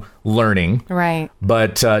you learning. Right.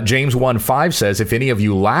 But James 1:5 says, if any of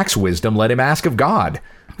you lacks wisdom, let him ask of God,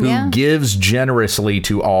 who gives generously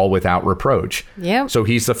to all without reproach. Yep. So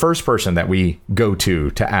he's the first person that we go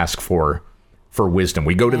to ask for wisdom.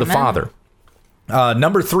 We go to the Father.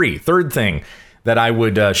 Number 3, third thing that I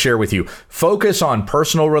would share with you, focus on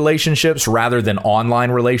personal relationships rather than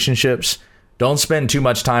online relationships. Don't spend too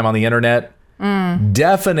much time on the internet.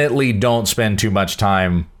 Definitely don't spend too much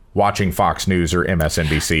time watching Fox News or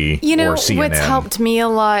MSNBC or CNN. What's helped me a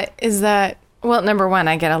lot is that, well, number one,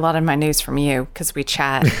 I get a lot of my news from you because we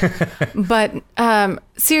chat. But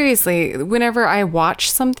seriously, whenever I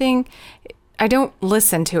watch something, I don't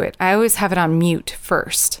listen to it. I always have it on mute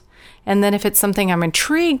first. And then if it's something I'm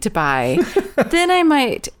intrigued by, then I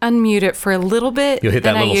might unmute it for a little bit. You'll hit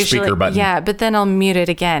that little speaker button. Yeah, but then I'll mute it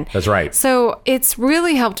again. That's right. So it's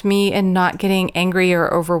really helped me in not getting angry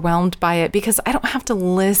or overwhelmed by it because I don't have to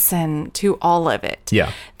listen to all of it.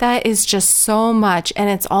 Yeah. That is just so much, and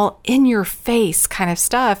it's all in your face kind of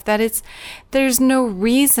stuff that there's no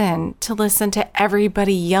reason to listen to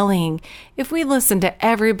everybody yelling. If we listen to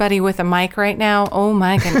everybody with a mic right now, oh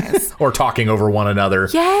my goodness. Or talking over one another.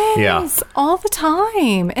 Yes, all the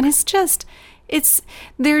time. And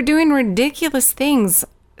they're doing ridiculous things.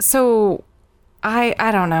 So I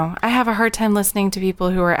don't know. I have a hard time listening to people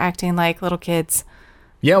who are acting like little kids.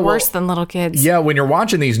 Yeah, worse than little kids. Yeah, when you're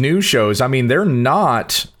watching these news shows, I mean, they're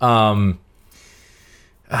not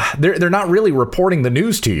they're not really reporting the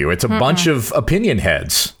news to you. It's a bunch of opinion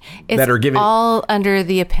heads that are giving all under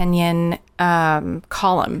the opinion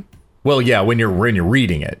column. Well, yeah, when you're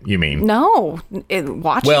reading it, you mean? No,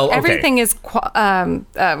 watching. Well, okay. Everything is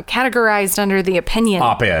categorized under the opinion.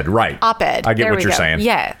 Op-ed, right? Op-ed. I get what you're saying.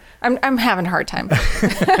 Yeah, I'm having a hard time.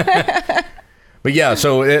 But yeah,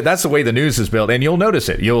 so that's the way the news is built, and you'll notice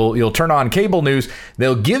it. You'll turn on cable news,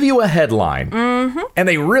 they'll give you a headline, and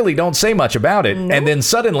they really don't say much about it, and then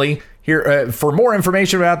suddenly here for more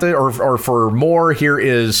information about it, or for more, here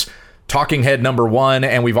is talking head number 1,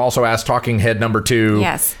 and we've also asked talking head number 2.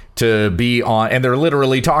 Yes. To be on, and they're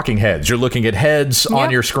literally talking heads. You're looking at heads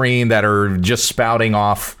on your screen that are just spouting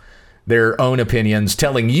off their own opinions,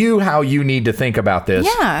 telling you how you need to think about this.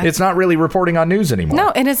 Yeah. It's not really reporting on news anymore.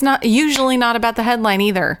 No, and it's not usually not about the headline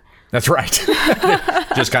either. That's right.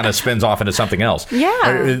 Just kind of spins off into something else.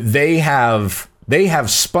 Yeah. They have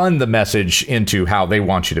spun the message into how they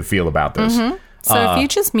want you to feel about this. So if you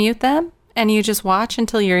just mute them and you just watch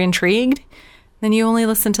until you're intrigued, then you only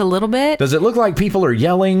listen to a little bit. Does it look like people are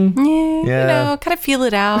yelling? Yeah. Kind of feel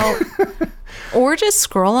it out. Or just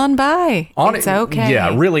scroll on by. It's okay.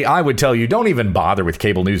 Yeah, really, I would tell you, don't even bother with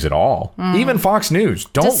cable news at all. Even Fox News.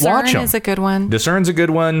 Don't watch them. Discern is a good one. Discern's a good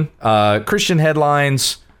one. Christian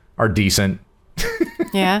headlines are decent.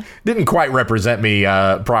 Yeah. Didn't quite represent me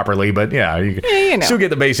properly, but yeah, you still get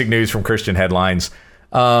the basic news from Christian headlines.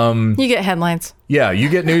 You get headlines. Yeah, you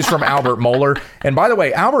get news from Albert Mohler. And by the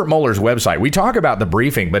way, Albert Mohler's website, we talk about the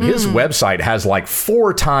briefing, but his website has like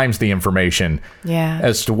 4 times the information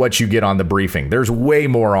as to what you get on the briefing. There's way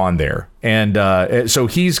more on there. And so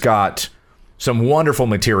he's got some wonderful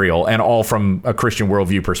material, and all from a Christian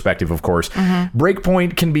worldview perspective, of course.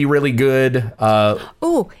 Breakpoint can be really good.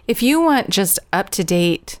 If you want just up to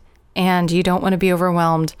date and you don't want to be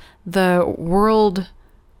overwhelmed, the World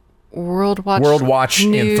Watch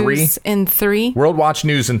News in 3. World Watch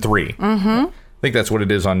News in 3. I think that's what it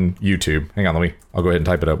is on YouTube. Hang on, I'll go ahead and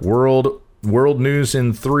type it up. World News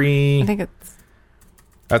in 3. I think it's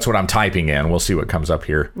That's what I'm typing in. We'll see what comes up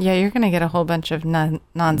here. Yeah, you're going to get a whole bunch of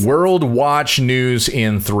nonsense. World Watch News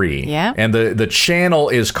in 3. Yeah. And the channel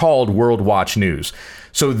is called World Watch News.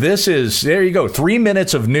 So this is, there you go, 3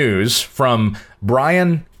 minutes of news from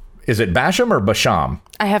Brian, is it Basham or Basham?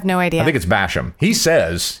 I have no idea. I think it's Basham. He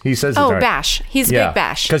says. Oh, Bash. He's Big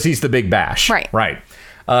Bash. Because he's the Big Bash. Right.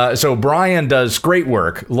 So Brian does great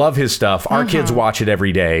work. Love his stuff. Our kids watch it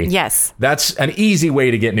every day. Yes. That's an easy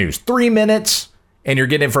way to get news. 3 minutes, and you're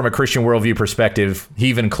getting it from a Christian worldview perspective. He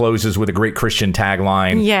even closes with a great Christian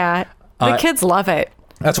tagline. Yeah. The kids love it.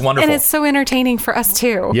 That's wonderful. And it's so entertaining for us,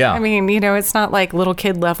 too. Yeah. I mean, it's not like little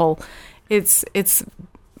kid level. It's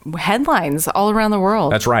headlines all around the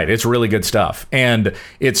world. That's right. It's really good stuff. And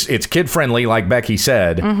it's kid friendly, like Becky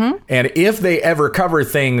said. And if they ever cover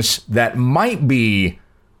things that might be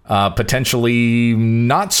potentially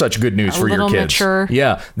not such good news for your kids. Mature.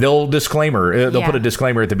 Yeah. They'll put a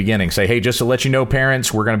disclaimer at the beginning. Say, hey, just to let you know,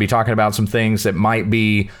 parents, we're going to be talking about some things that might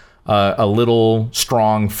be a little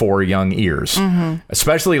strong for young ears,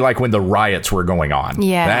 especially like when the riots were going on.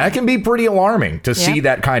 Yeah. That can be pretty alarming to see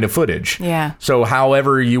that kind of footage. Yeah. So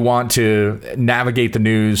however you want to navigate the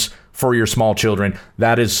news for your small children,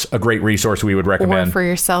 that is a great resource we would recommend. Or for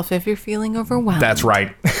yourself if you're feeling overwhelmed. That's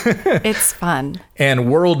right. It's fun. And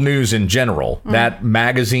World News in general, that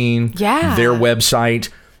magazine, their website,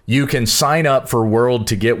 you can sign up for World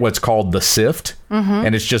to get what's called the SIFT.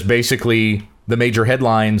 And it's just basically the major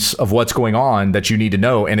headlines of what's going on that you need to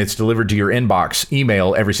know. And it's delivered to your inbox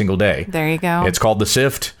email every single day. There you go. It's called the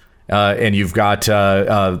SIFT. And you've got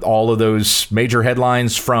all of those major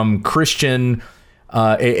headlines from Christian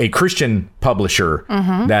a Christian publisher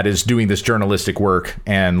that is doing this journalistic work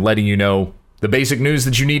and letting you know the basic news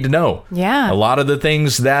that you need to know. Yeah. A lot of the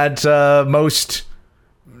things that most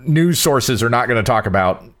news sources are not going to talk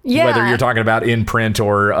about, whether you're talking about in print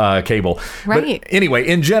or cable. Right. But anyway,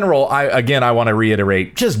 in general, I want to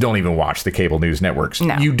reiterate, just don't even watch the cable news networks.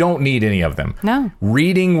 No. You don't need any of them. No.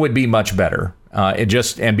 Reading would be much better.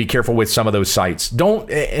 And be careful with some of those sites.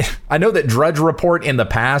 I know that Drudge Report in the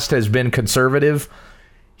past has been conservative.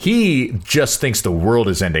 He just thinks the world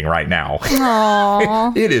is ending right now.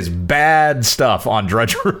 It is bad stuff on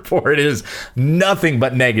Drudge Report. It is nothing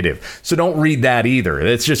but negative. So don't read that either.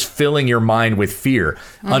 It's just filling your mind with fear.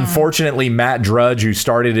 Unfortunately, Matt Drudge, who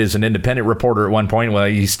started as an independent reporter at one point, well,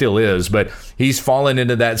 he still is, but he's fallen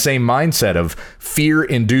into that same mindset of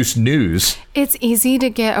fear-induced news. It's easy to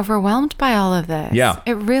get overwhelmed by all of this. Yeah.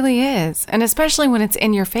 It really is. And especially when it's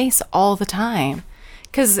in your face all the time.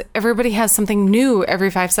 Because everybody has something new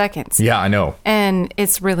every 5 seconds. Yeah, I know. And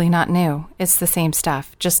it's really not new. It's the same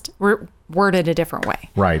stuff, just worded a different way.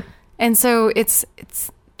 Right. And so it's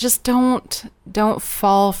just don't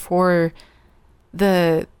fall for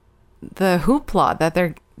the hoopla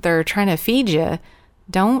that they're trying to feed you.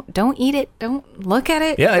 Don't eat it. Don't look at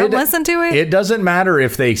it. Yeah, don't listen to it. It doesn't matter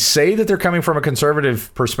if they say that they're coming from a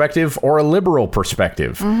conservative perspective or a liberal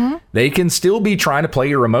perspective. They can still be trying to play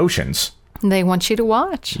your emotions. They want you to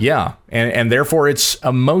watch. Yeah. And therefore, it's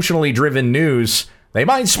emotionally driven news. They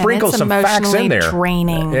might sprinkle some facts in there. It's emotionally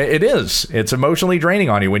draining. It is. It's emotionally draining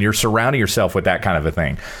on you when you're surrounding yourself with that kind of a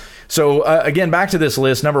thing. So, again, back to this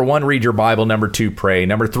list. Number 1, read your Bible. Number 2, pray.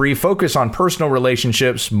 Number 3, focus on personal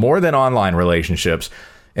relationships more than online relationships.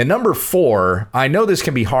 And number 4, I know this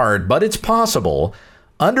can be hard, but it's possible,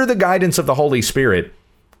 under the guidance of the Holy Spirit,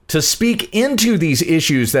 to speak into these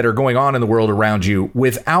issues that are going on in the world around you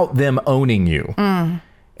without them owning you. And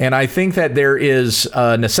I think that there is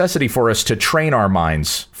a necessity for us to train our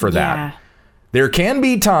minds for that. Yeah. There can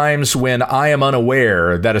be times when I am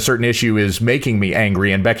unaware that a certain issue is making me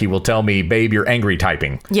angry, and Becky will tell me, babe, you're angry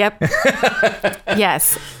typing. Yep.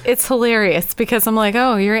 Yes. It's hilarious because I'm like,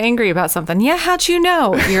 oh, you're angry about something. Yeah, how'd you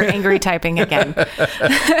know you're angry typing again?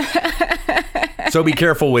 So be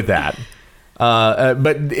careful with that.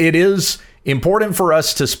 But it is important for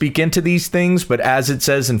us to speak into these things. But as it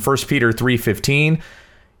says in 1 Peter 3:15,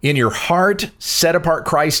 in your heart, set apart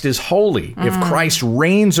Christ as holy. If Christ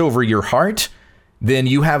reigns over your heart, then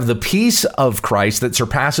you have the peace of Christ that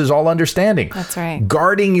surpasses all understanding. That's right.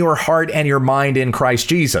 Guarding your heart and your mind in Christ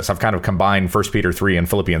Jesus. I've kind of combined 1 Peter 3 and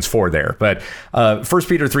Philippians 4 there. But 1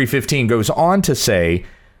 Peter 3:15 goes on to say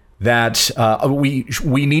that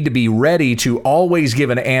we need to be ready to always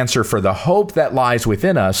give an answer for the hope that lies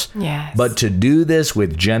within us, yes, but to do this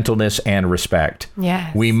with gentleness and respect.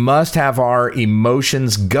 Yes. We must have our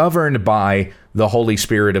emotions governed by the Holy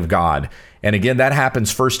Spirit of God. And again, that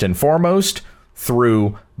happens first and foremost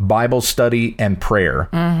through Bible study and prayer,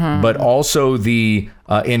 but also the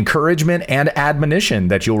encouragement and admonition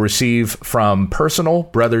that you'll receive from personal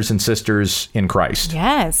brothers and sisters in Christ.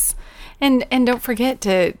 Yes. And don't forget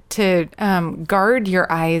to guard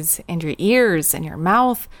your eyes and your ears and your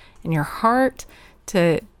mouth and your heart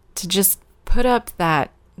to just put up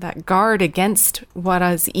that guard against what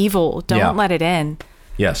is evil. Don't let it in.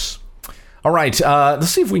 Yes. All right. Let's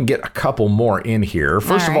see if we can get a couple more in here.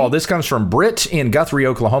 First of all, this comes from Britt in Guthrie,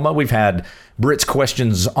 Oklahoma. We've had Britt's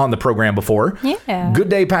questions on the program before. Yeah. Good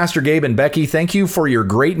day, Pastor Gabe and Becky. Thank you for your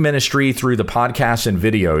great ministry through the podcasts and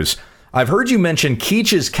videos. I've heard you mention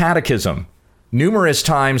Keach's Catechism numerous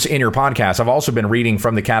times in your podcast. I've also been reading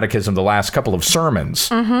from the Catechism the last couple of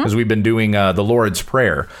sermons as we've been doing the Lord's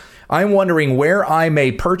Prayer. I'm wondering where I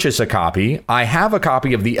may purchase a copy. I have a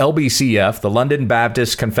copy of the LBCF, the London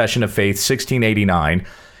Baptist Confession of Faith, 1689,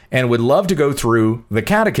 and would love to go through the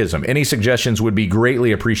Catechism. Any suggestions would be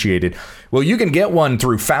greatly appreciated. Well, you can get one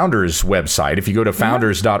through Founders' website. If you go to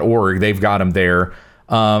founders.org, they've got them there.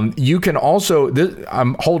 You can also,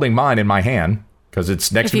 I'm holding mine in my hand because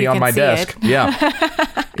it's next to me on my desk. Yeah.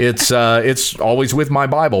 It's always with my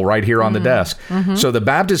Bible right here on the desk. So the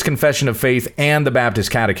Baptist Confession of Faith and the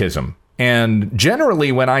Baptist Catechism. And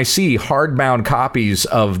generally, when I see hardbound copies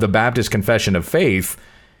of the Baptist Confession of Faith,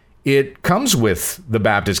 it comes with the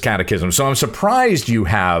Baptist Catechism. So I'm surprised you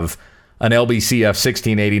have an LBCF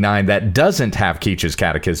 1689 that doesn't have Keach's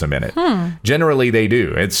Catechism in it. Generally, they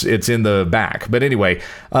do. It's in the back. But anyway,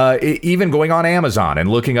 even going on Amazon and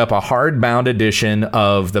looking up a hardbound edition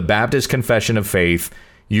of the Baptist Confession of Faith,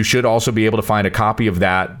 you should also be able to find a copy of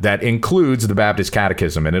that includes the Baptist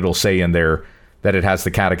Catechism, and it'll say in there that it has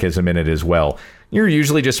the Catechism in it as well. You're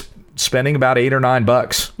usually just spending about $8 or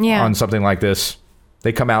 $9 on something like this.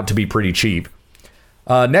 They come out to be pretty cheap.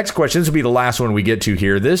 Next question. This will be the last one we get to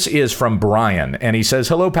here. This is from Brian, and he says,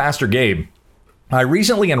 "Hello, Pastor Gabe. I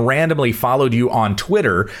recently and randomly followed you on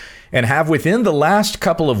Twitter and have within the last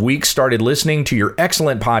couple of weeks started listening to your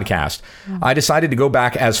excellent podcast. I decided to go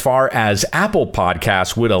back as far as Apple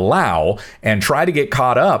Podcasts would allow and try to get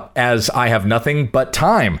caught up as I have nothing but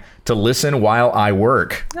time to listen while I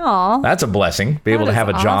work." Aw. That's a blessing. Be able to have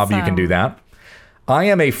a job you can do that. "I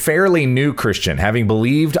am a fairly new Christian, having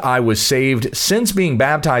believed I was saved since being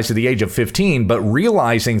baptized at the age of 15, but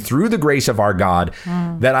realizing through the grace of our God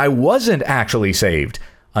that I wasn't actually saved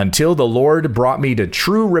until the Lord brought me to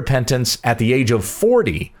true repentance at the age of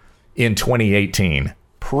 40 in 2018.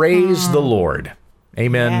 Praise the Lord."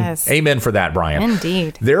 Amen. Yes. Amen for that, Brian.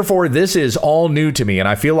 Indeed. "Therefore, this is all new to me, and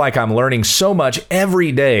I feel like I'm learning so much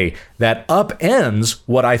every day that upends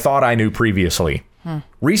what I thought I knew previously.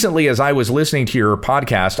 Recently, as I was listening to your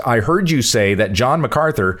podcast, I heard you say that John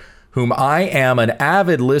MacArthur, whom I am an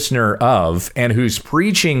avid listener of and whose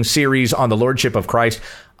preaching series on the Lordship of Christ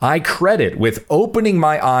I credit with opening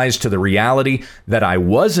my eyes to the reality that I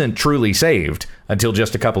wasn't truly saved until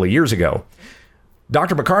just a couple of years ago.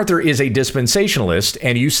 Dr. MacArthur is a dispensationalist,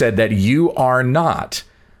 and you said that you are not.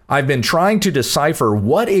 I've been trying to decipher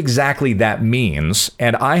what exactly that means,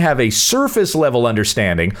 and I have a surface level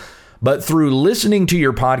understanding. But through listening to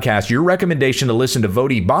your podcast, your recommendation to listen to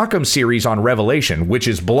Voddie Baucham's series on Revelation, which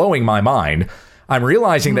is blowing my mind, I'm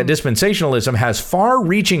realizing that dispensationalism has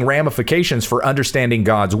far-reaching ramifications for understanding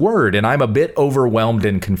God's word, and I'm a bit overwhelmed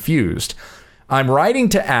and confused. I'm writing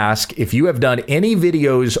to ask if you have done any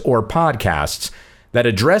videos or podcasts that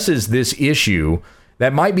addresses this issue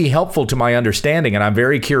that might be helpful to my understanding, and I'm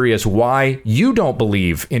very curious why you don't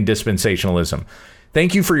believe in dispensationalism.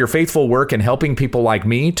 Thank you for your faithful work in helping people like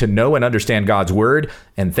me to know and understand God's word,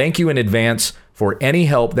 and thank you in advance for any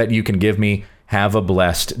help that you can give me. Have a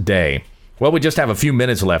blessed day." Well, we just have a few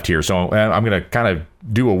minutes left here, so I'm going to kind of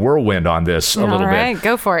do a whirlwind on this a little bit. All right,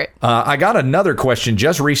 go for it. I got another question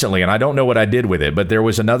just recently, and I don't know what I did with it, but there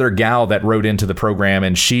was another gal that wrote into the program,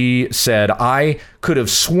 and she said, "I could have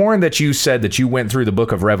sworn that you said that you went through the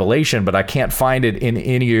book of Revelation, but I can't find it in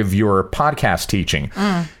any of your podcast teaching."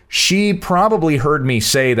 She probably heard me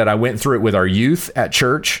say that I went through it with our youth at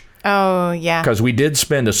church. Oh, yeah. Because we did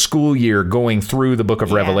spend a school year going through the book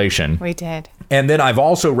of Revelation. We did. And then I've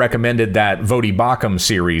also recommended that Voddie Baucham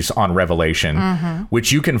series on Revelation,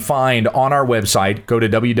 which you can find on our website. Go to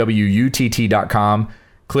www.utt.com,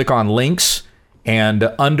 click on links, and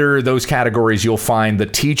under those categories, you'll find the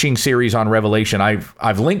teaching series on Revelation.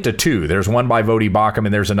 I've linked to two. There's one by Voddie Baucham,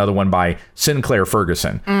 and there's another one by Sinclair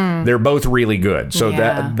Ferguson. They're both really good. So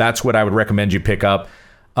that's what I would recommend you pick up.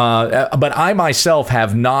 But I myself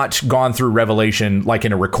have not gone through Revelation like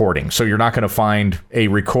in a recording. So you're not going to find a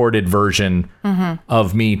recorded version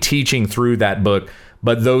of me teaching through that book.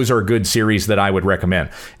 But those are good series that I would recommend.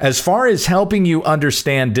 As far as helping you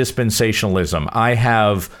understand dispensationalism, I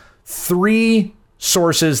have 3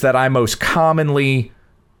 sources that I most commonly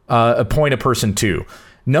point a person to.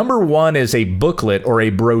 Number 1 is a booklet or a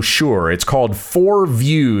brochure. It's called 4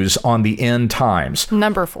 Views on the End Times.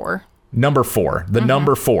 Number 4. Number 4. The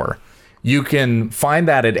number 4. You can find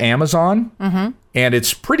that at Amazon, and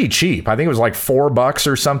it's pretty cheap. I think it was like $4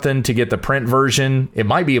 or something to get the print version. It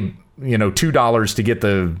might be, $2 to get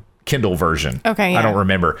the Kindle version. Okay, yeah. I don't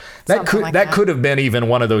remember. That could have been even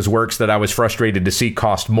one of those works that I was frustrated to see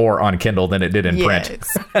cost more on Kindle than it did in print.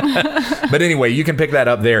 But anyway, you can pick that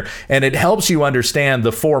up there, and it helps you understand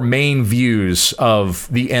the 4 main views of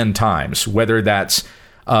the end times, whether that's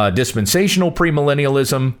dispensational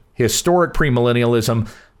premillennialism, historic premillennialism,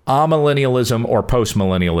 amillennialism, or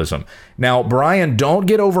postmillennialism. Now, Brian, don't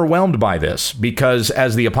get overwhelmed by this, because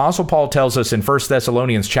as the Apostle Paul tells us in 1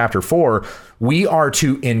 Thessalonians chapter 4, we are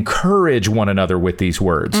to encourage one another with these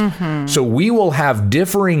words. So we will have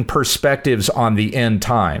differing perspectives on the end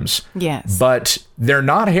times. Yes. But they're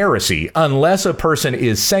not heresy unless a person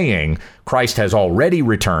is saying Christ has already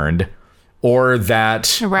returned, or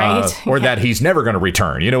that that he's never going to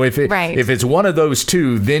return. If it's one of those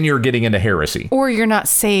two, then you're getting into heresy. Or you're not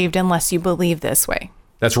saved unless you believe this way.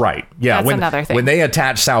 That's right. Yeah, that's another thing. When they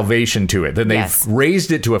attach salvation to it, then they've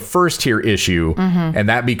raised it to a first-tier issue, and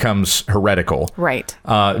that becomes heretical. Right.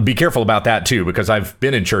 Be careful about that, too, because I've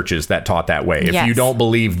been in churches that taught that way. If you don't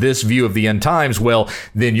believe this view of the end times, well,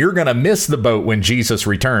 then you're going to miss the boat when Jesus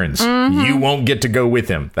returns. You won't get to go with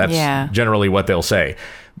him. That's generally what they'll say.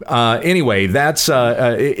 Anyway, that's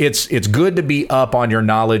it's good to be up on your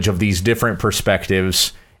knowledge of these different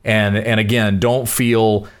perspectives, and again, don't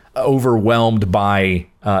feel overwhelmed by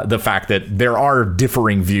the fact that there are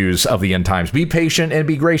differing views of the end times. Be patient and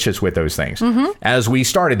be gracious with those things. As we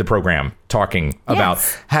started the program talking about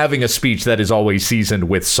having a speech that is always seasoned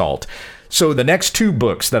with salt. So the next 2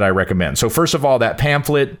 books that I recommend. So first of all, that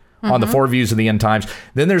pamphlet on the 4 views of the end times.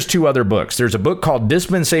 Then there's 2 other books. There's a book called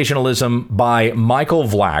Dispensationalism by Michael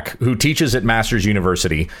Vlack, who teaches at Masters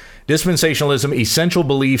University. Dispensationalism, Essential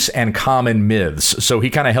Beliefs and Common Myths. So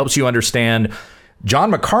he kind of helps you understand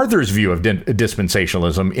John MacArthur's view of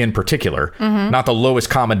dispensationalism in particular, not the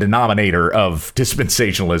lowest common denominator of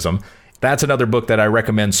dispensationalism. That's another book that I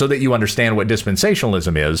recommend so that you understand what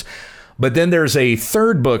dispensationalism is. But then there's a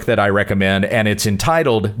 3rd book that I recommend, and it's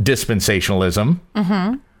entitled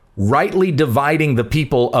Dispensationalism, Rightly Dividing the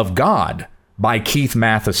People of God by Keith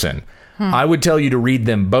Matheson. I would tell you to read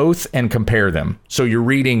them both and compare them. So you're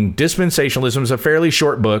reading Dispensationalism, is a fairly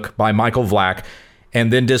short book by Michael Vlack,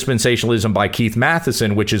 and then Dispensationalism by Keith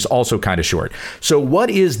Matheson, which is also kind of short. So what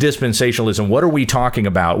is dispensationalism? What are we talking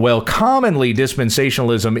about? Well, commonly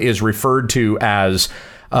dispensationalism is referred to as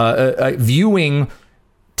viewing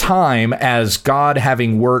time as God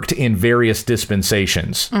having worked in various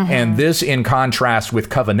dispensations. And this in contrast with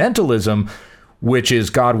covenantalism, which is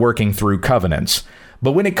God working through covenants.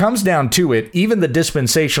 But when it comes down to it, even the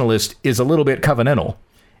dispensationalist is a little bit covenantal.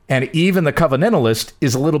 And even the covenantalist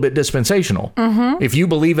is a little bit dispensational. If you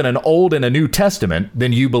believe in an Old and a New Testament,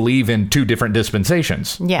 then you believe in 2 different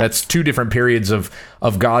dispensations. That's 2 different periods of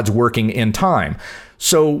God's working in time.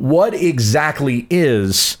 So what exactly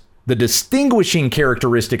is the distinguishing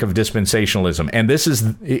characteristic of dispensationalism? And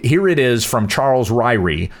here it is from Charles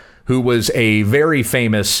Ryrie, who was a very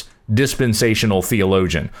famous dispensational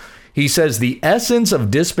theologian. He says the essence of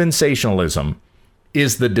dispensationalism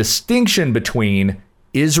is the distinction between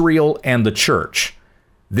Israel and the church.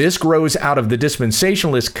 This grows out of the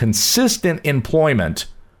dispensationalist consistent employment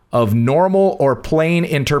of normal or plain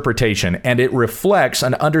interpretation, and it reflects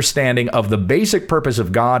an understanding of the basic purpose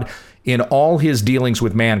of God in all his dealings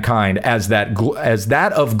with mankind as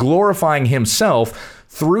that of glorifying himself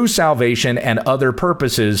through salvation and other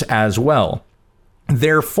purposes as well.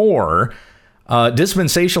 Therefore,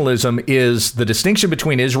 dispensationalism is the distinction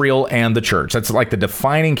between Israel and the church. That's like the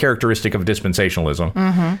defining characteristic of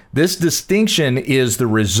dispensationalism. This distinction is the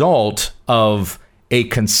result of a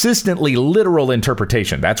consistently literal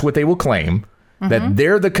interpretation. That's what they will claim, that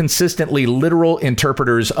they're the consistently literal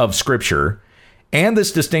interpreters of Scripture. And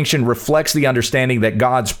this distinction reflects the understanding that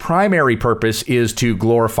God's primary purpose is to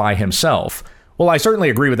glorify himself. Well, I certainly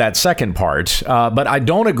agree with that second part, but I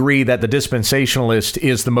don't agree that the dispensationalist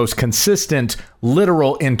is the most consistent,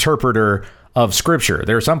 literal interpreter of Scripture.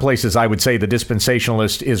 There are some places I would say the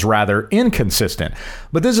dispensationalist is rather inconsistent,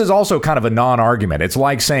 but this is also kind of a non-argument. It's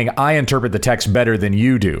like saying I interpret the text better than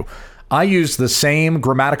you do. I use the same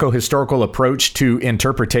grammatical-historical approach to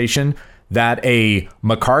interpretation that a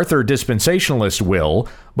MacArthur dispensationalist will,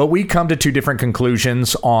 but we come to 2 different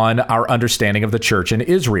conclusions on our understanding of the church in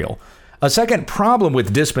Israel. A second problem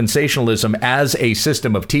with dispensationalism as a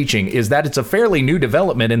system of teaching is that it's a fairly new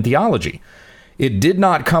development in theology. It did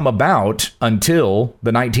not come about until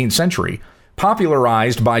the 19th century.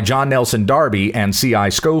 popularized by John Nelson Darby and C.I.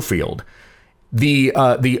 Scofield. The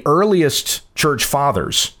earliest church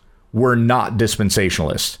fathers were not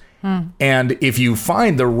dispensationalists. And if you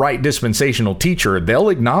find the right dispensational teacher, they'll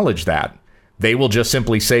acknowledge that. They will just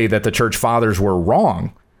simply say that the church fathers were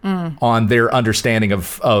wrong on their understanding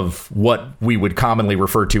of what we would commonly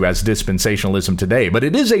refer to as dispensationalism today. But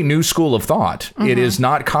it is a new school of thought. It is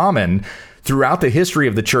not common throughout the history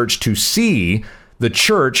of the church to see the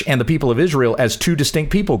church and the people of Israel as two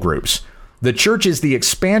distinct people groups. The church is the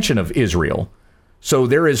expansion of Israel. So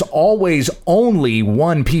there is always only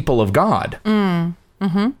one people of God.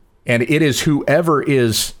 And it is whoever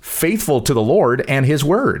is faithful to the Lord and his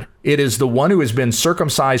word. It is the one who has been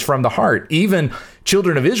circumcised from the heart. Even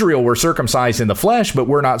children of Israel were circumcised in the flesh, but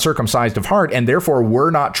were not circumcised of heart, and therefore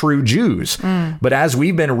were not true Jews. But as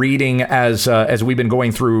we've been reading, as we've been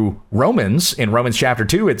going through Romans, in Romans chapter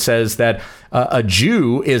 2, it says that a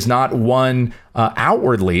Jew is not one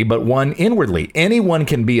outwardly, but one inwardly. Anyone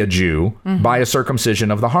can be a Jew by a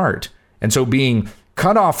circumcision of the heart. And so being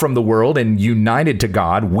cut off from the world and united to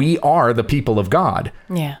God, we are the people of God.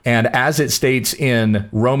 Yeah. And as it states in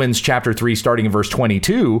Romans chapter 3, starting in verse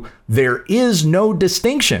 22, there is no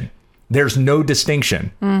distinction. There's no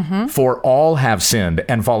distinction. For all have sinned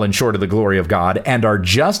and fallen short of the glory of God and are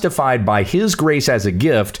justified by his grace as a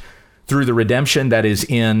gift through the redemption that is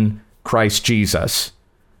in Christ Jesus,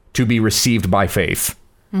 to be received by faith.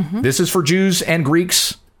 This is for Jews and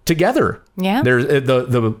Greeks together. Yeah. There's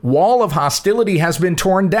the wall of hostility has been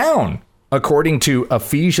torn down, according to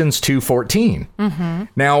Ephesians 2:14.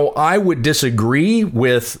 Now, I would disagree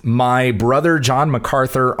with my brother John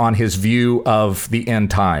MacArthur on his view of the end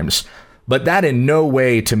times, but that in no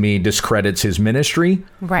way to me discredits his ministry,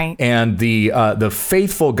 Right. and the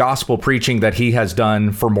faithful gospel preaching that he has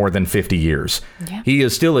done for more than 50 years. Yeah. He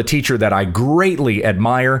is still a teacher that I greatly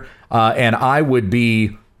admire, and I would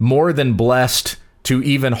be more than blessed to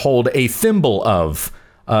even hold a thimble of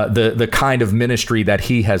the kind of ministry that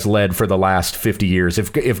he has led for the last 50 years.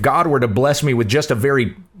 If God were to bless me with just a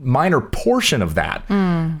very minor portion of that,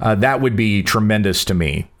 that would be tremendous to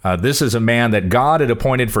me. This is a man that God had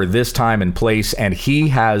appointed for this time and place, and he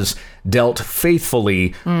has dealt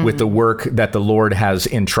faithfully with the work that the Lord has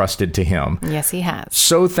entrusted to him. Yes, he has.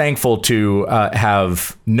 So thankful to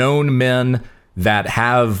have known men that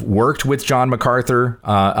have worked with John MacArthur.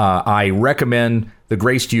 I recommend the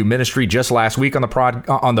Grace to You ministry just last week on the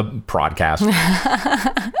podcast.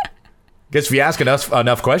 Guess if you ask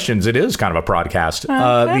enough questions, it is kind of a podcast.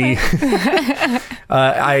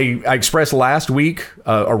 I expressed last week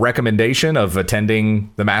a recommendation of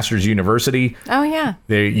attending the Masters University. Oh, yeah.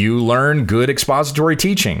 You learn good expository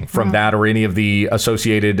teaching from that or any of the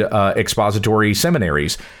associated expository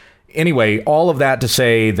seminaries. Anyway, all of that to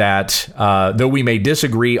say that though we may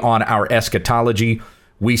disagree on our eschatology,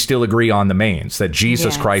 we still agree on the mains, that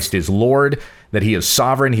Jesus Christ is Lord, that he is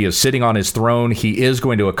sovereign, he is sitting on his throne, he is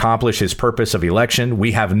going to accomplish his purpose of election.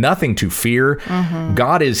 We have nothing to fear.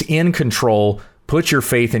 God is in control. Put your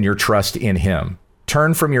faith and your trust in him.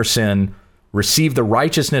 Turn from your sin, receive the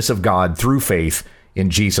righteousness of God through faith in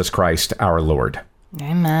Jesus Christ our Lord.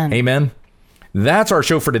 Amen. Amen. That's our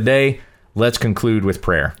show for today. Let's conclude with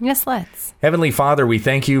prayer. Yes, let's. Heavenly Father, we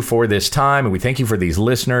thank you for this time, and we thank you for these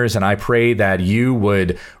listeners, and I pray that you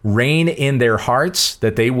would reign in their hearts,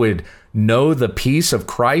 that they would know the peace of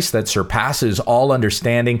Christ that surpasses all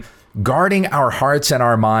understanding, guarding our hearts and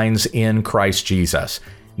our minds in Christ Jesus.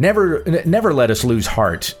 Never let us lose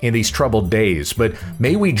heart in these troubled days, but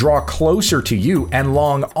may we draw closer to you and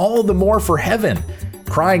long all the more for heaven,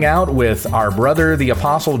 crying out with our brother, the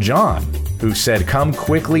Apostle John, who said, "Come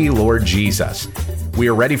quickly, Lord Jesus." We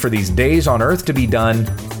are ready for these days on earth to be done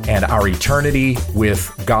and our eternity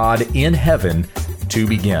with God in heaven to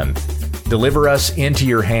begin. Deliver us into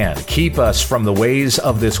your hand. Keep us from the ways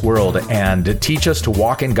of this world and teach us to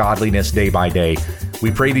walk in godliness day by day. We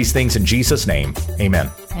pray these things in Jesus' name. Amen.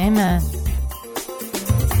 Amen.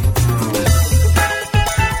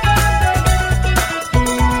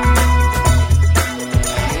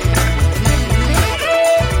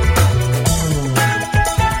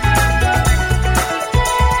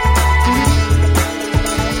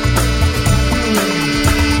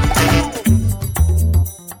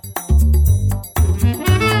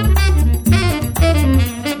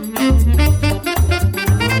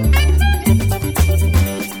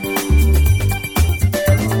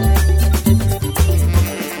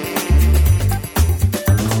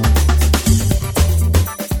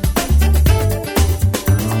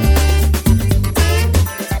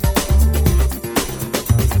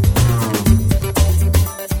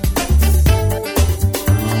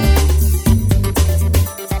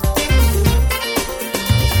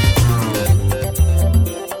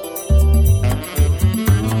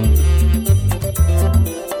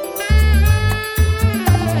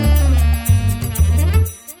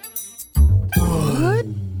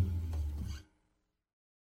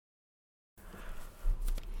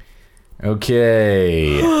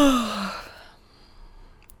 Okay.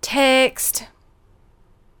 Text.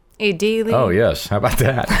 A daily. Oh, yes. How about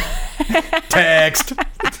that? Text.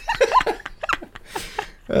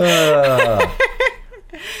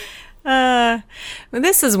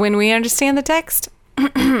 This is when we understand the text.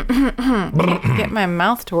 Get my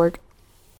mouth to work.